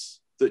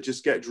robots that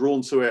just get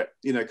drawn to it,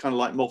 kind of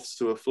like moths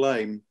to a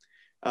flame.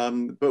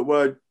 But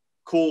we're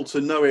called to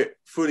know it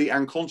fully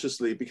and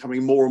consciously,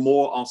 becoming more and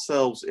more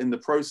ourselves in the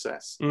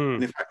process.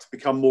 And in fact, to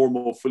become more and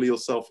more fully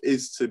yourself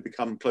is to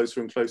become closer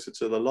and closer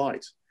to the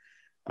light,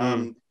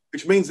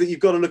 which means that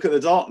you've got to look at the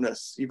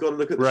darkness. You've got to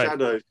look at the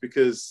shadows,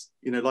 because,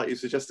 like you're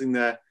suggesting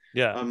there,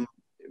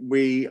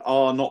 we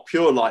are not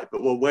pure light,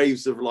 but we're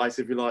waves of light,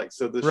 if you like.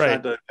 So the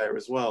shadow there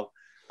as well.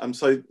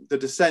 So the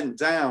descent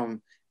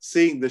down,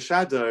 seeing the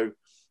shadow,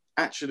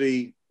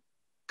 actually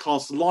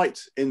cast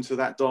light into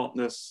that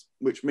darkness,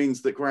 which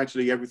means that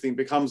gradually everything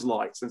becomes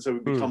light, and so we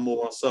become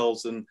more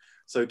ourselves. And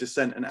so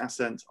descent and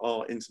ascent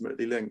are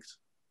intimately linked.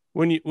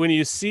 When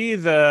you see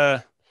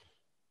the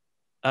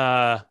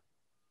I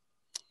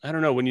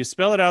don't know, when you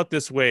spell it out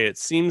this way, it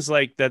seems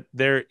like that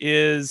there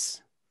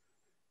is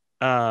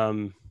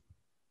that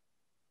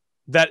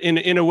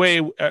in a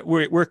way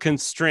we're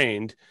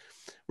constrained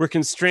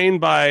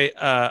by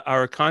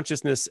our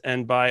consciousness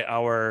and by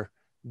our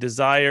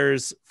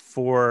desires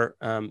for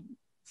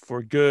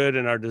good,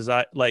 and our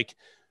desire, like,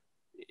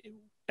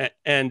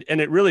 and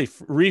it really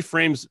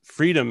reframes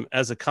freedom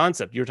as a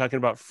concept. You were talking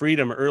about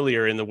freedom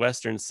earlier in the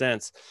Western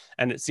sense,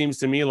 and it seems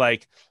to me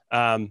like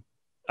I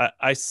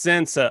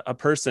sense a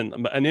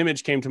person, an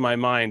image came to my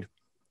mind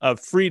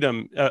of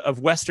freedom, of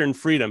Western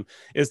freedom,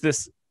 is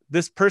this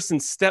person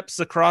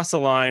steps across a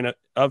line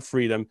of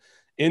freedom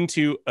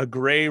into a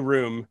gray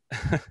room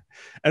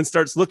and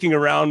starts looking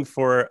around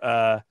for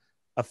a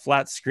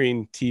flat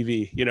screen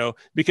TV,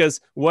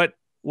 because what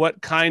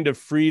kind of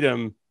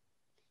freedom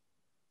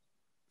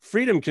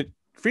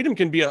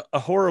can be a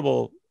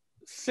horrible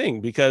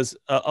thing, because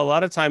a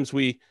lot of times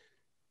we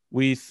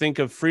think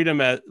of freedom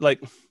as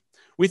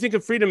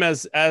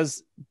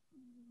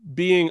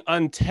being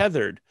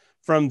untethered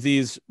from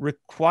these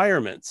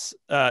requirements,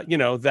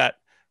 that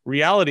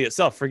reality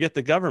itself, forget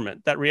the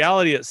government, that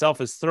reality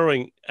itself is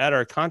throwing at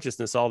our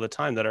consciousness all the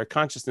time, that our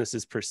consciousness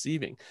is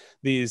perceiving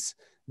these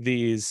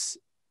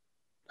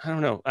I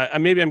don't know,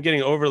 maybe I'm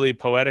getting overly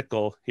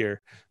poetical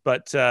here,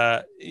 but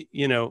I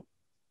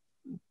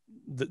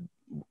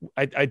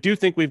do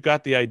think we've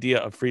got the idea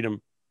of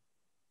freedom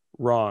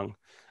wrong,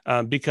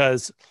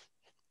 because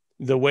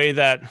the way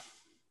that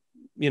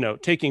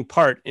taking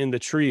part in the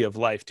tree of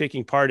life,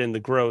 taking part in the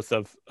growth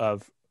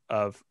of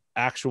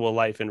actual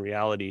life and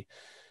reality,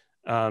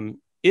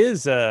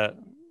 is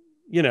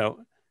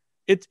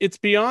it's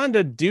beyond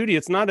a duty.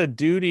 It's not a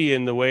duty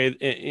in the way,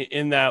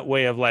 in that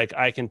way of like,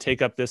 I can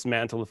take up this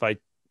mantle if I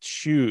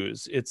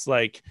choose. It's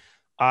like,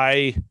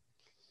 I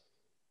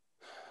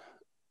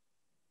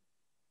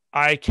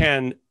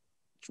can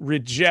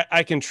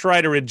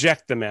try to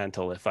reject the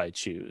mantle if I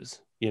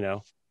choose,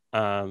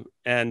 and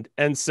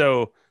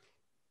so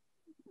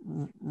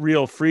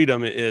real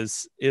freedom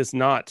is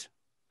not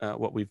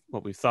what we've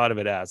thought of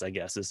it as, I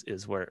guess,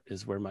 is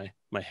where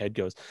my head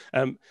goes.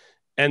 And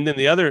then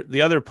the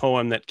other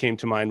poem that came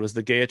to mind was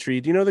the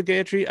Gayatri. Do you know the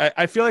Gayatri?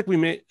 I feel like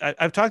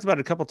I've talked about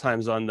it a couple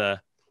times on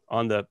the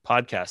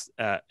podcast,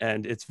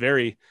 and it's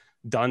very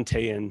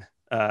Dantean.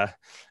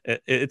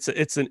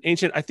 It's an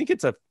ancient, I think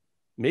it's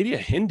maybe a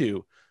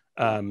Hindu,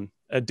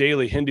 a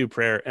daily Hindu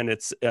prayer, and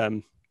it's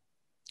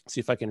see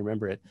if I can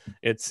remember it.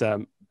 It's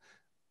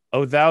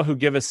O thou who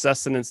givest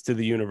sustenance to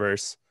the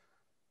universe,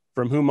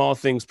 from whom all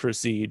things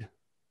proceed,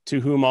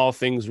 to whom all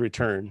things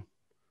return.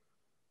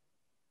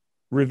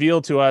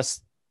 Reveal to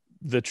us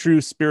the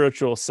true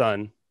spiritual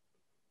sun,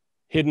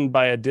 hidden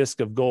by a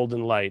disk of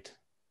golden light,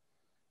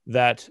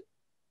 that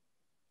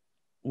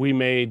we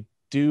may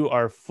do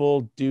our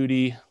full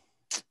duty.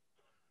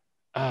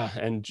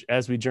 And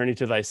as we journey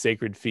to thy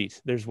sacred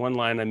feet. There's one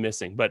line I'm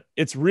missing, but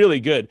it's really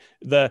good.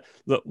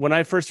 When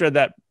I first read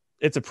that,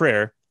 it's a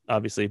prayer,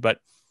 obviously, but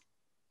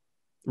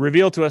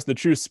reveal to us the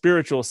true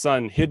spiritual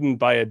sun, hidden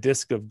by a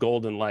disk of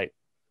golden light.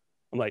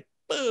 I'm like,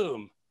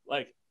 boom.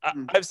 Like,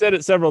 I've said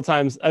it several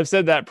times. I've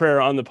said that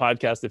prayer on the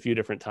podcast a few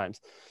different times,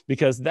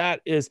 because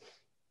that is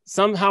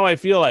somehow, I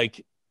feel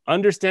like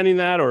understanding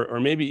that, or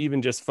maybe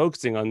even just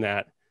focusing on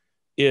that,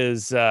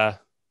 is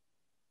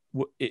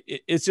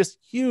it's just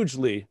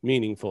hugely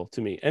meaningful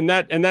to me. And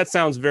that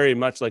sounds very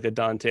much like a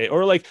Dante,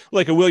 or like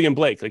a William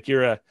Blake. Like,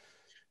 you're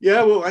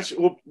William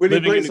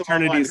living Blake's in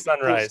eternity's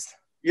sunrise.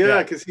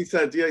 Yeah, because he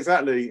said, yeah,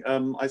 exactly.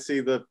 I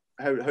see the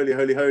holy,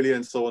 holy, holy,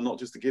 and so on, not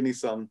just the guinea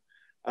sun.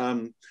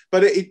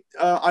 But it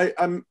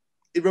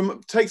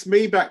takes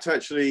me back to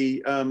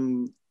actually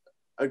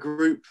a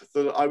group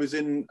that I was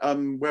in,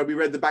 where we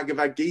read the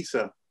Bhagavad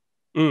Gita.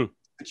 And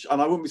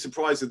I wouldn't be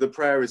surprised if the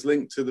prayer is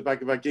linked to the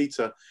Bhagavad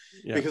Gita,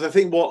 because I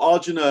think what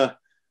Arjuna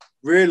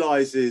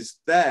realizes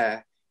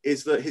there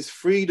is that his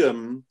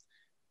freedom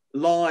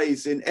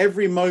lies in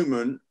every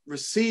moment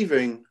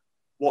receiving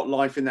what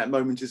life in that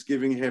moment is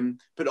giving him,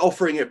 but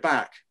offering it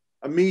back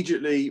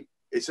immediately.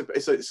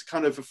 It's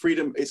kind of a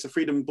freedom. It's a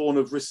freedom born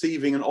of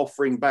receiving and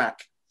offering back.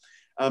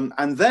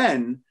 And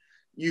then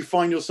you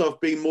find yourself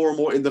being more and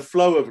more in the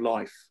flow of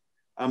life,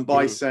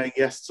 by saying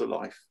yes to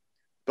life,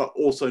 but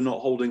also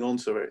not holding on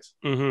to it.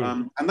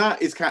 And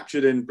that is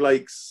captured in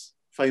Blake's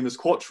famous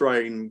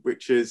quatrain,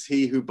 which is,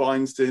 he who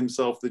binds to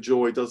himself the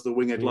joy does the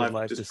winged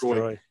life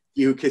destroy.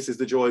 He who kisses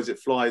the joy as it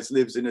flies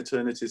lives in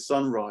eternity's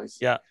sunrise.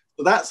 Yeah.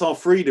 So that's our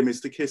freedom,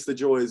 is to kiss the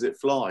joy as it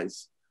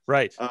flies.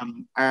 Right.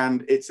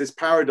 And it's this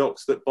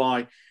paradox that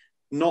by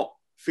not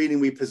feeling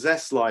we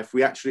possess life,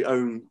 we actually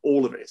own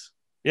all of it.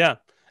 Yeah.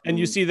 And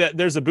you see that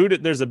there's a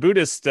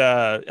Buddhist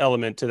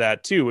element to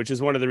that too, which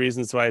is one of the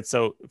reasons why it's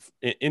so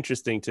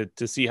interesting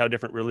to see how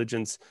different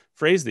religions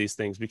phrase these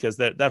things, because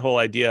that whole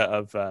idea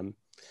of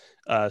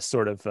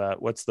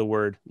what's the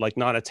word, like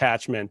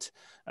non-attachment,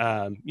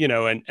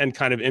 and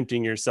kind of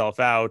emptying yourself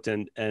out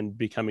and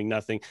becoming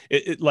nothing.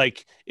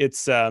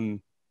 It's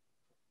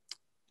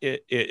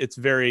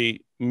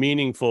very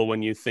meaningful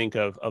when you think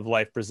of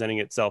life presenting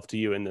itself to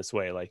you in this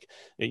way, like,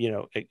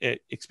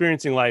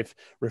 experiencing life,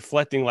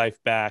 reflecting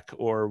life back,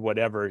 or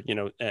whatever,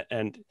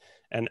 and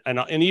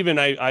even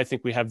I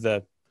think we have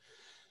the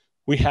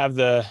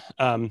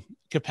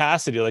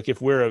capacity, like,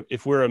 if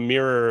we're a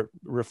mirror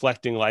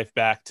reflecting life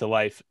back to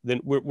life,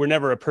 then we're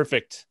never a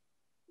perfect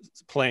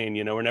plane,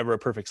 we're never a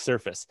perfect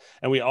surface,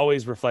 and we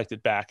always reflect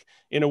it back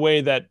in a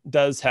way that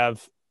does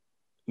have,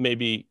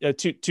 maybe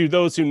to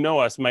those who know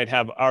us, might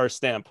have our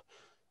stamp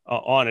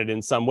on it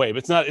in some way,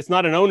 but it's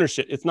not an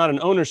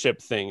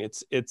ownership thing.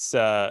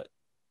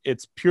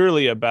 It's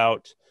purely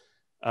about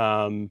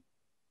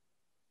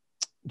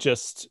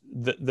just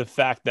the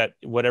fact that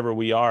whatever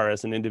we are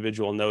as an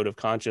individual node of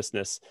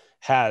consciousness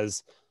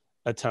has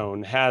a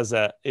tone,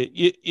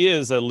 it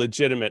is a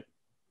legitimate,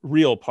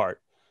 real part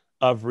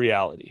of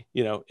reality.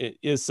 It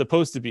is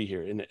supposed to be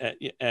here,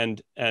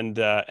 and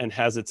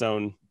has its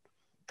own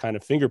kind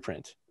of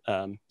fingerprint.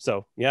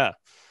 So yeah.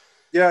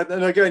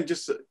 And again,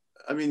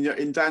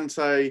 in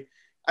Dante,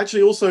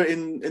 actually also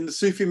in the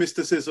Sufi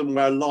mysticism,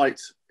 where light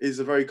is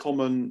a very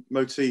common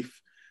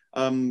motif,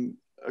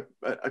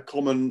 a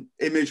common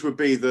image would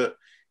be that,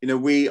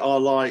 we are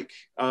like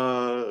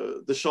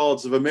the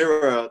shards of a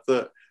mirror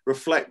that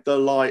reflect the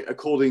light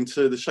according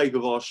to the shape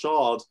of our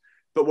shard,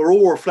 but we're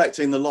all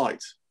reflecting the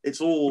light.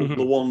 It's all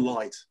the one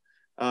light.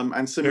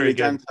 And similarly,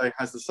 Dante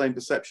has the same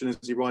perception as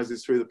he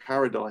rises through the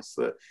paradise,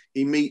 that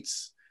he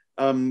meets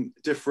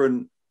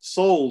different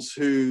souls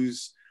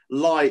whose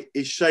light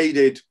is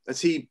shaded,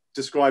 as he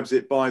describes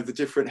it, by the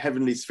different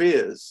heavenly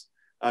spheres.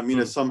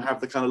 Some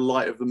have the kind of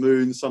light of the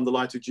moon, some the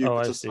light of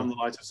Jupiter, some the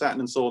light of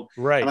Saturn, and so on.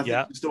 Right. And I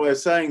think it's the way of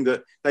saying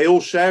that they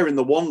all share in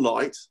the one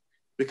light,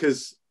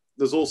 because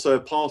there's also a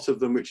part of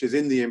them which is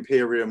in the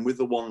Imperium with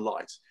the one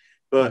light.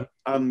 But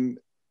in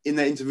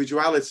their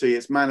individuality,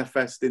 it's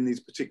manifest in these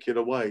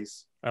particular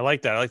ways. I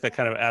like that. I like that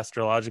kind of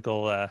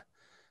astrological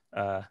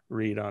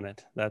read on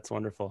it. That's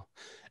wonderful.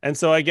 And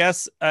so I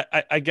guess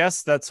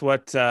that's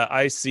what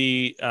I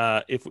see.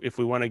 If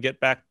we want to get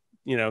back,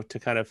 to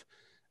kind of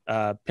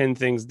pin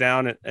things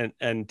down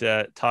and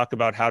talk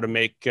about how to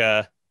make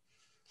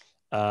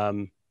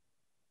how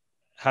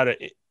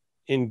to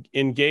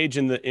engage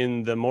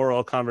in the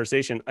moral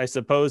conversation. I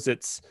suppose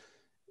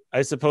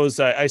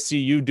I see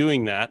you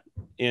doing that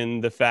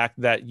in the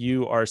fact that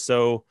you are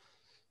so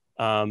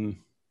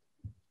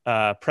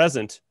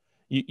present.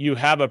 You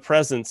have a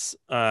presence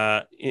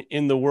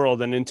in the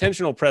world, an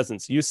intentional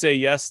presence. You say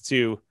yes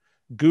to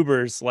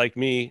goobers like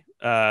me,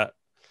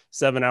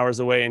 7 hours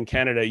away in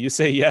Canada. You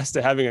say yes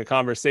to having a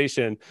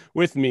conversation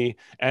with me,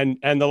 and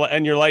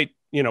your light,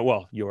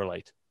 your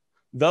light,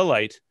 the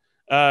light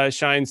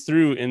shines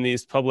through in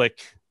these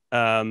public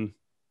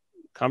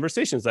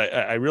conversations.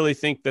 I really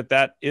think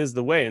that is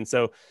the way. And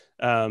so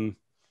to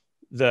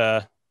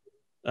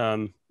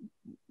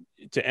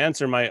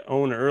answer my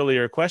own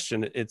earlier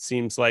question, it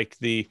seems like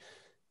the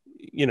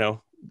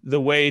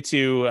way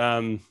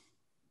to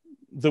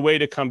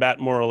combat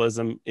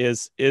moralism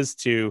is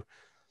to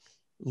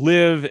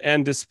live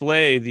and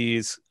display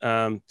these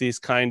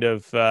kind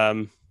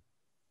of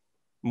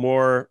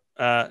more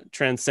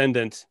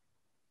transcendent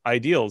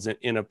ideals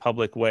in a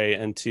public way,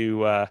 and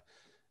to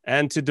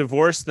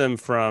divorce them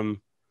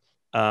from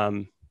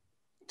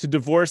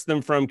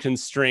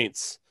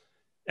constraints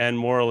and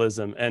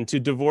moralism, and to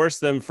divorce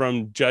them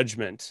from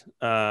judgment.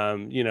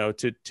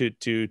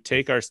 To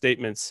take our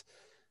statements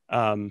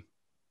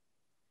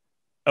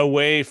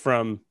away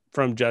from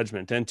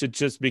judgment, and to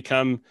just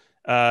become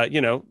I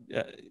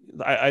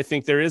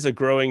think there are a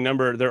growing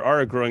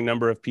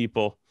number of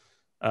people,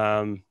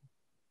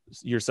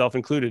 yourself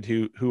included,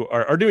 who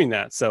are doing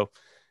that. So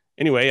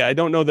anyway, I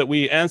don't know that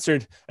we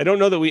answered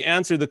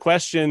the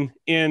question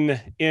in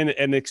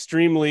an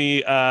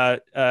extremely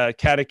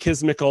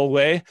catechismical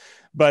way,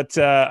 but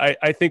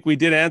I think we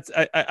did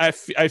answer.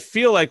 I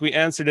feel like we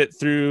answered it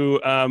through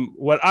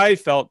what I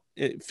feel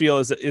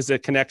is a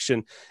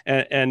connection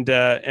and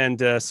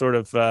sort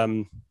of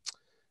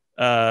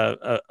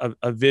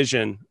a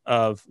vision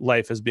of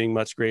life as being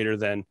much greater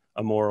than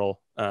a moral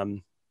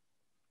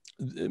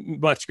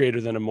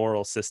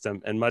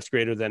system, and much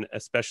greater than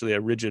especially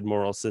a rigid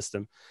moral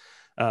system.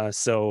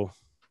 Anything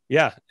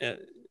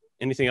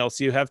else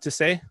you have to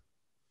say?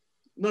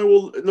 No,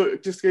 well,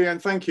 look, just again,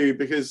 thank you,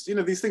 because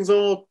these things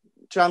are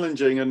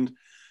challenging, and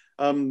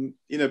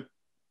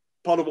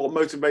part of what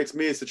motivates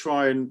me is to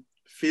try and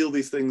feel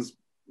these things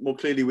more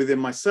clearly within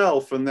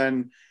myself, and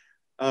then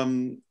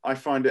I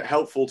find it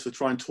helpful to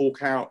try and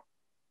talk out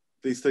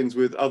these things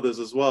with others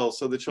as well.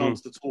 So the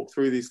chance to talk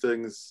through these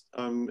things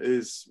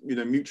is,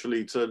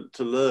 mutually to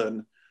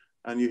learn,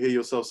 and you hear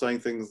yourself saying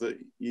things that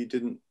you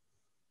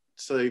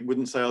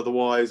wouldn't say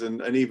otherwise,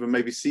 and even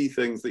maybe see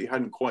things that you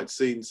hadn't quite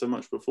seen so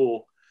much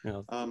before.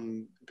 Yeah.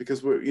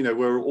 Because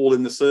we're all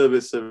in the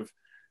service of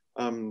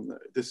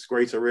this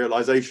greater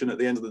realization at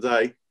the end of the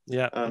day.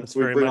 Yeah. So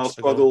we bring our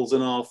struggles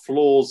and our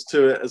flaws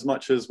to it as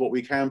much as what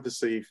we can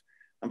perceive.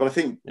 But I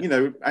think,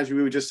 as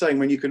we were just saying,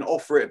 when you can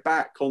offer it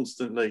back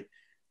constantly,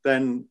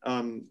 then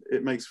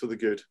it makes for the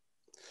good.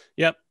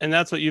 Yep. And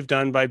that's what you've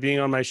done by being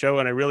on my show.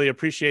 And I really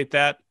appreciate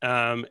that.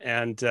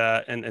 And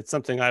it's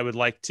something I would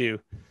like to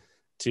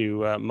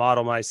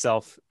model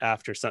myself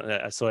after.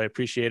 So I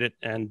appreciate it.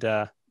 And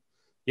I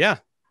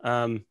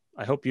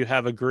hope you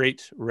have a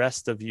great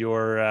rest of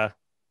your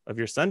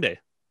Sunday.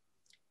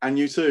 And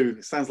you too.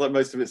 It sounds like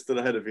most of it's still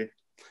ahead of you.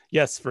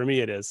 Yes, for me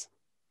it is.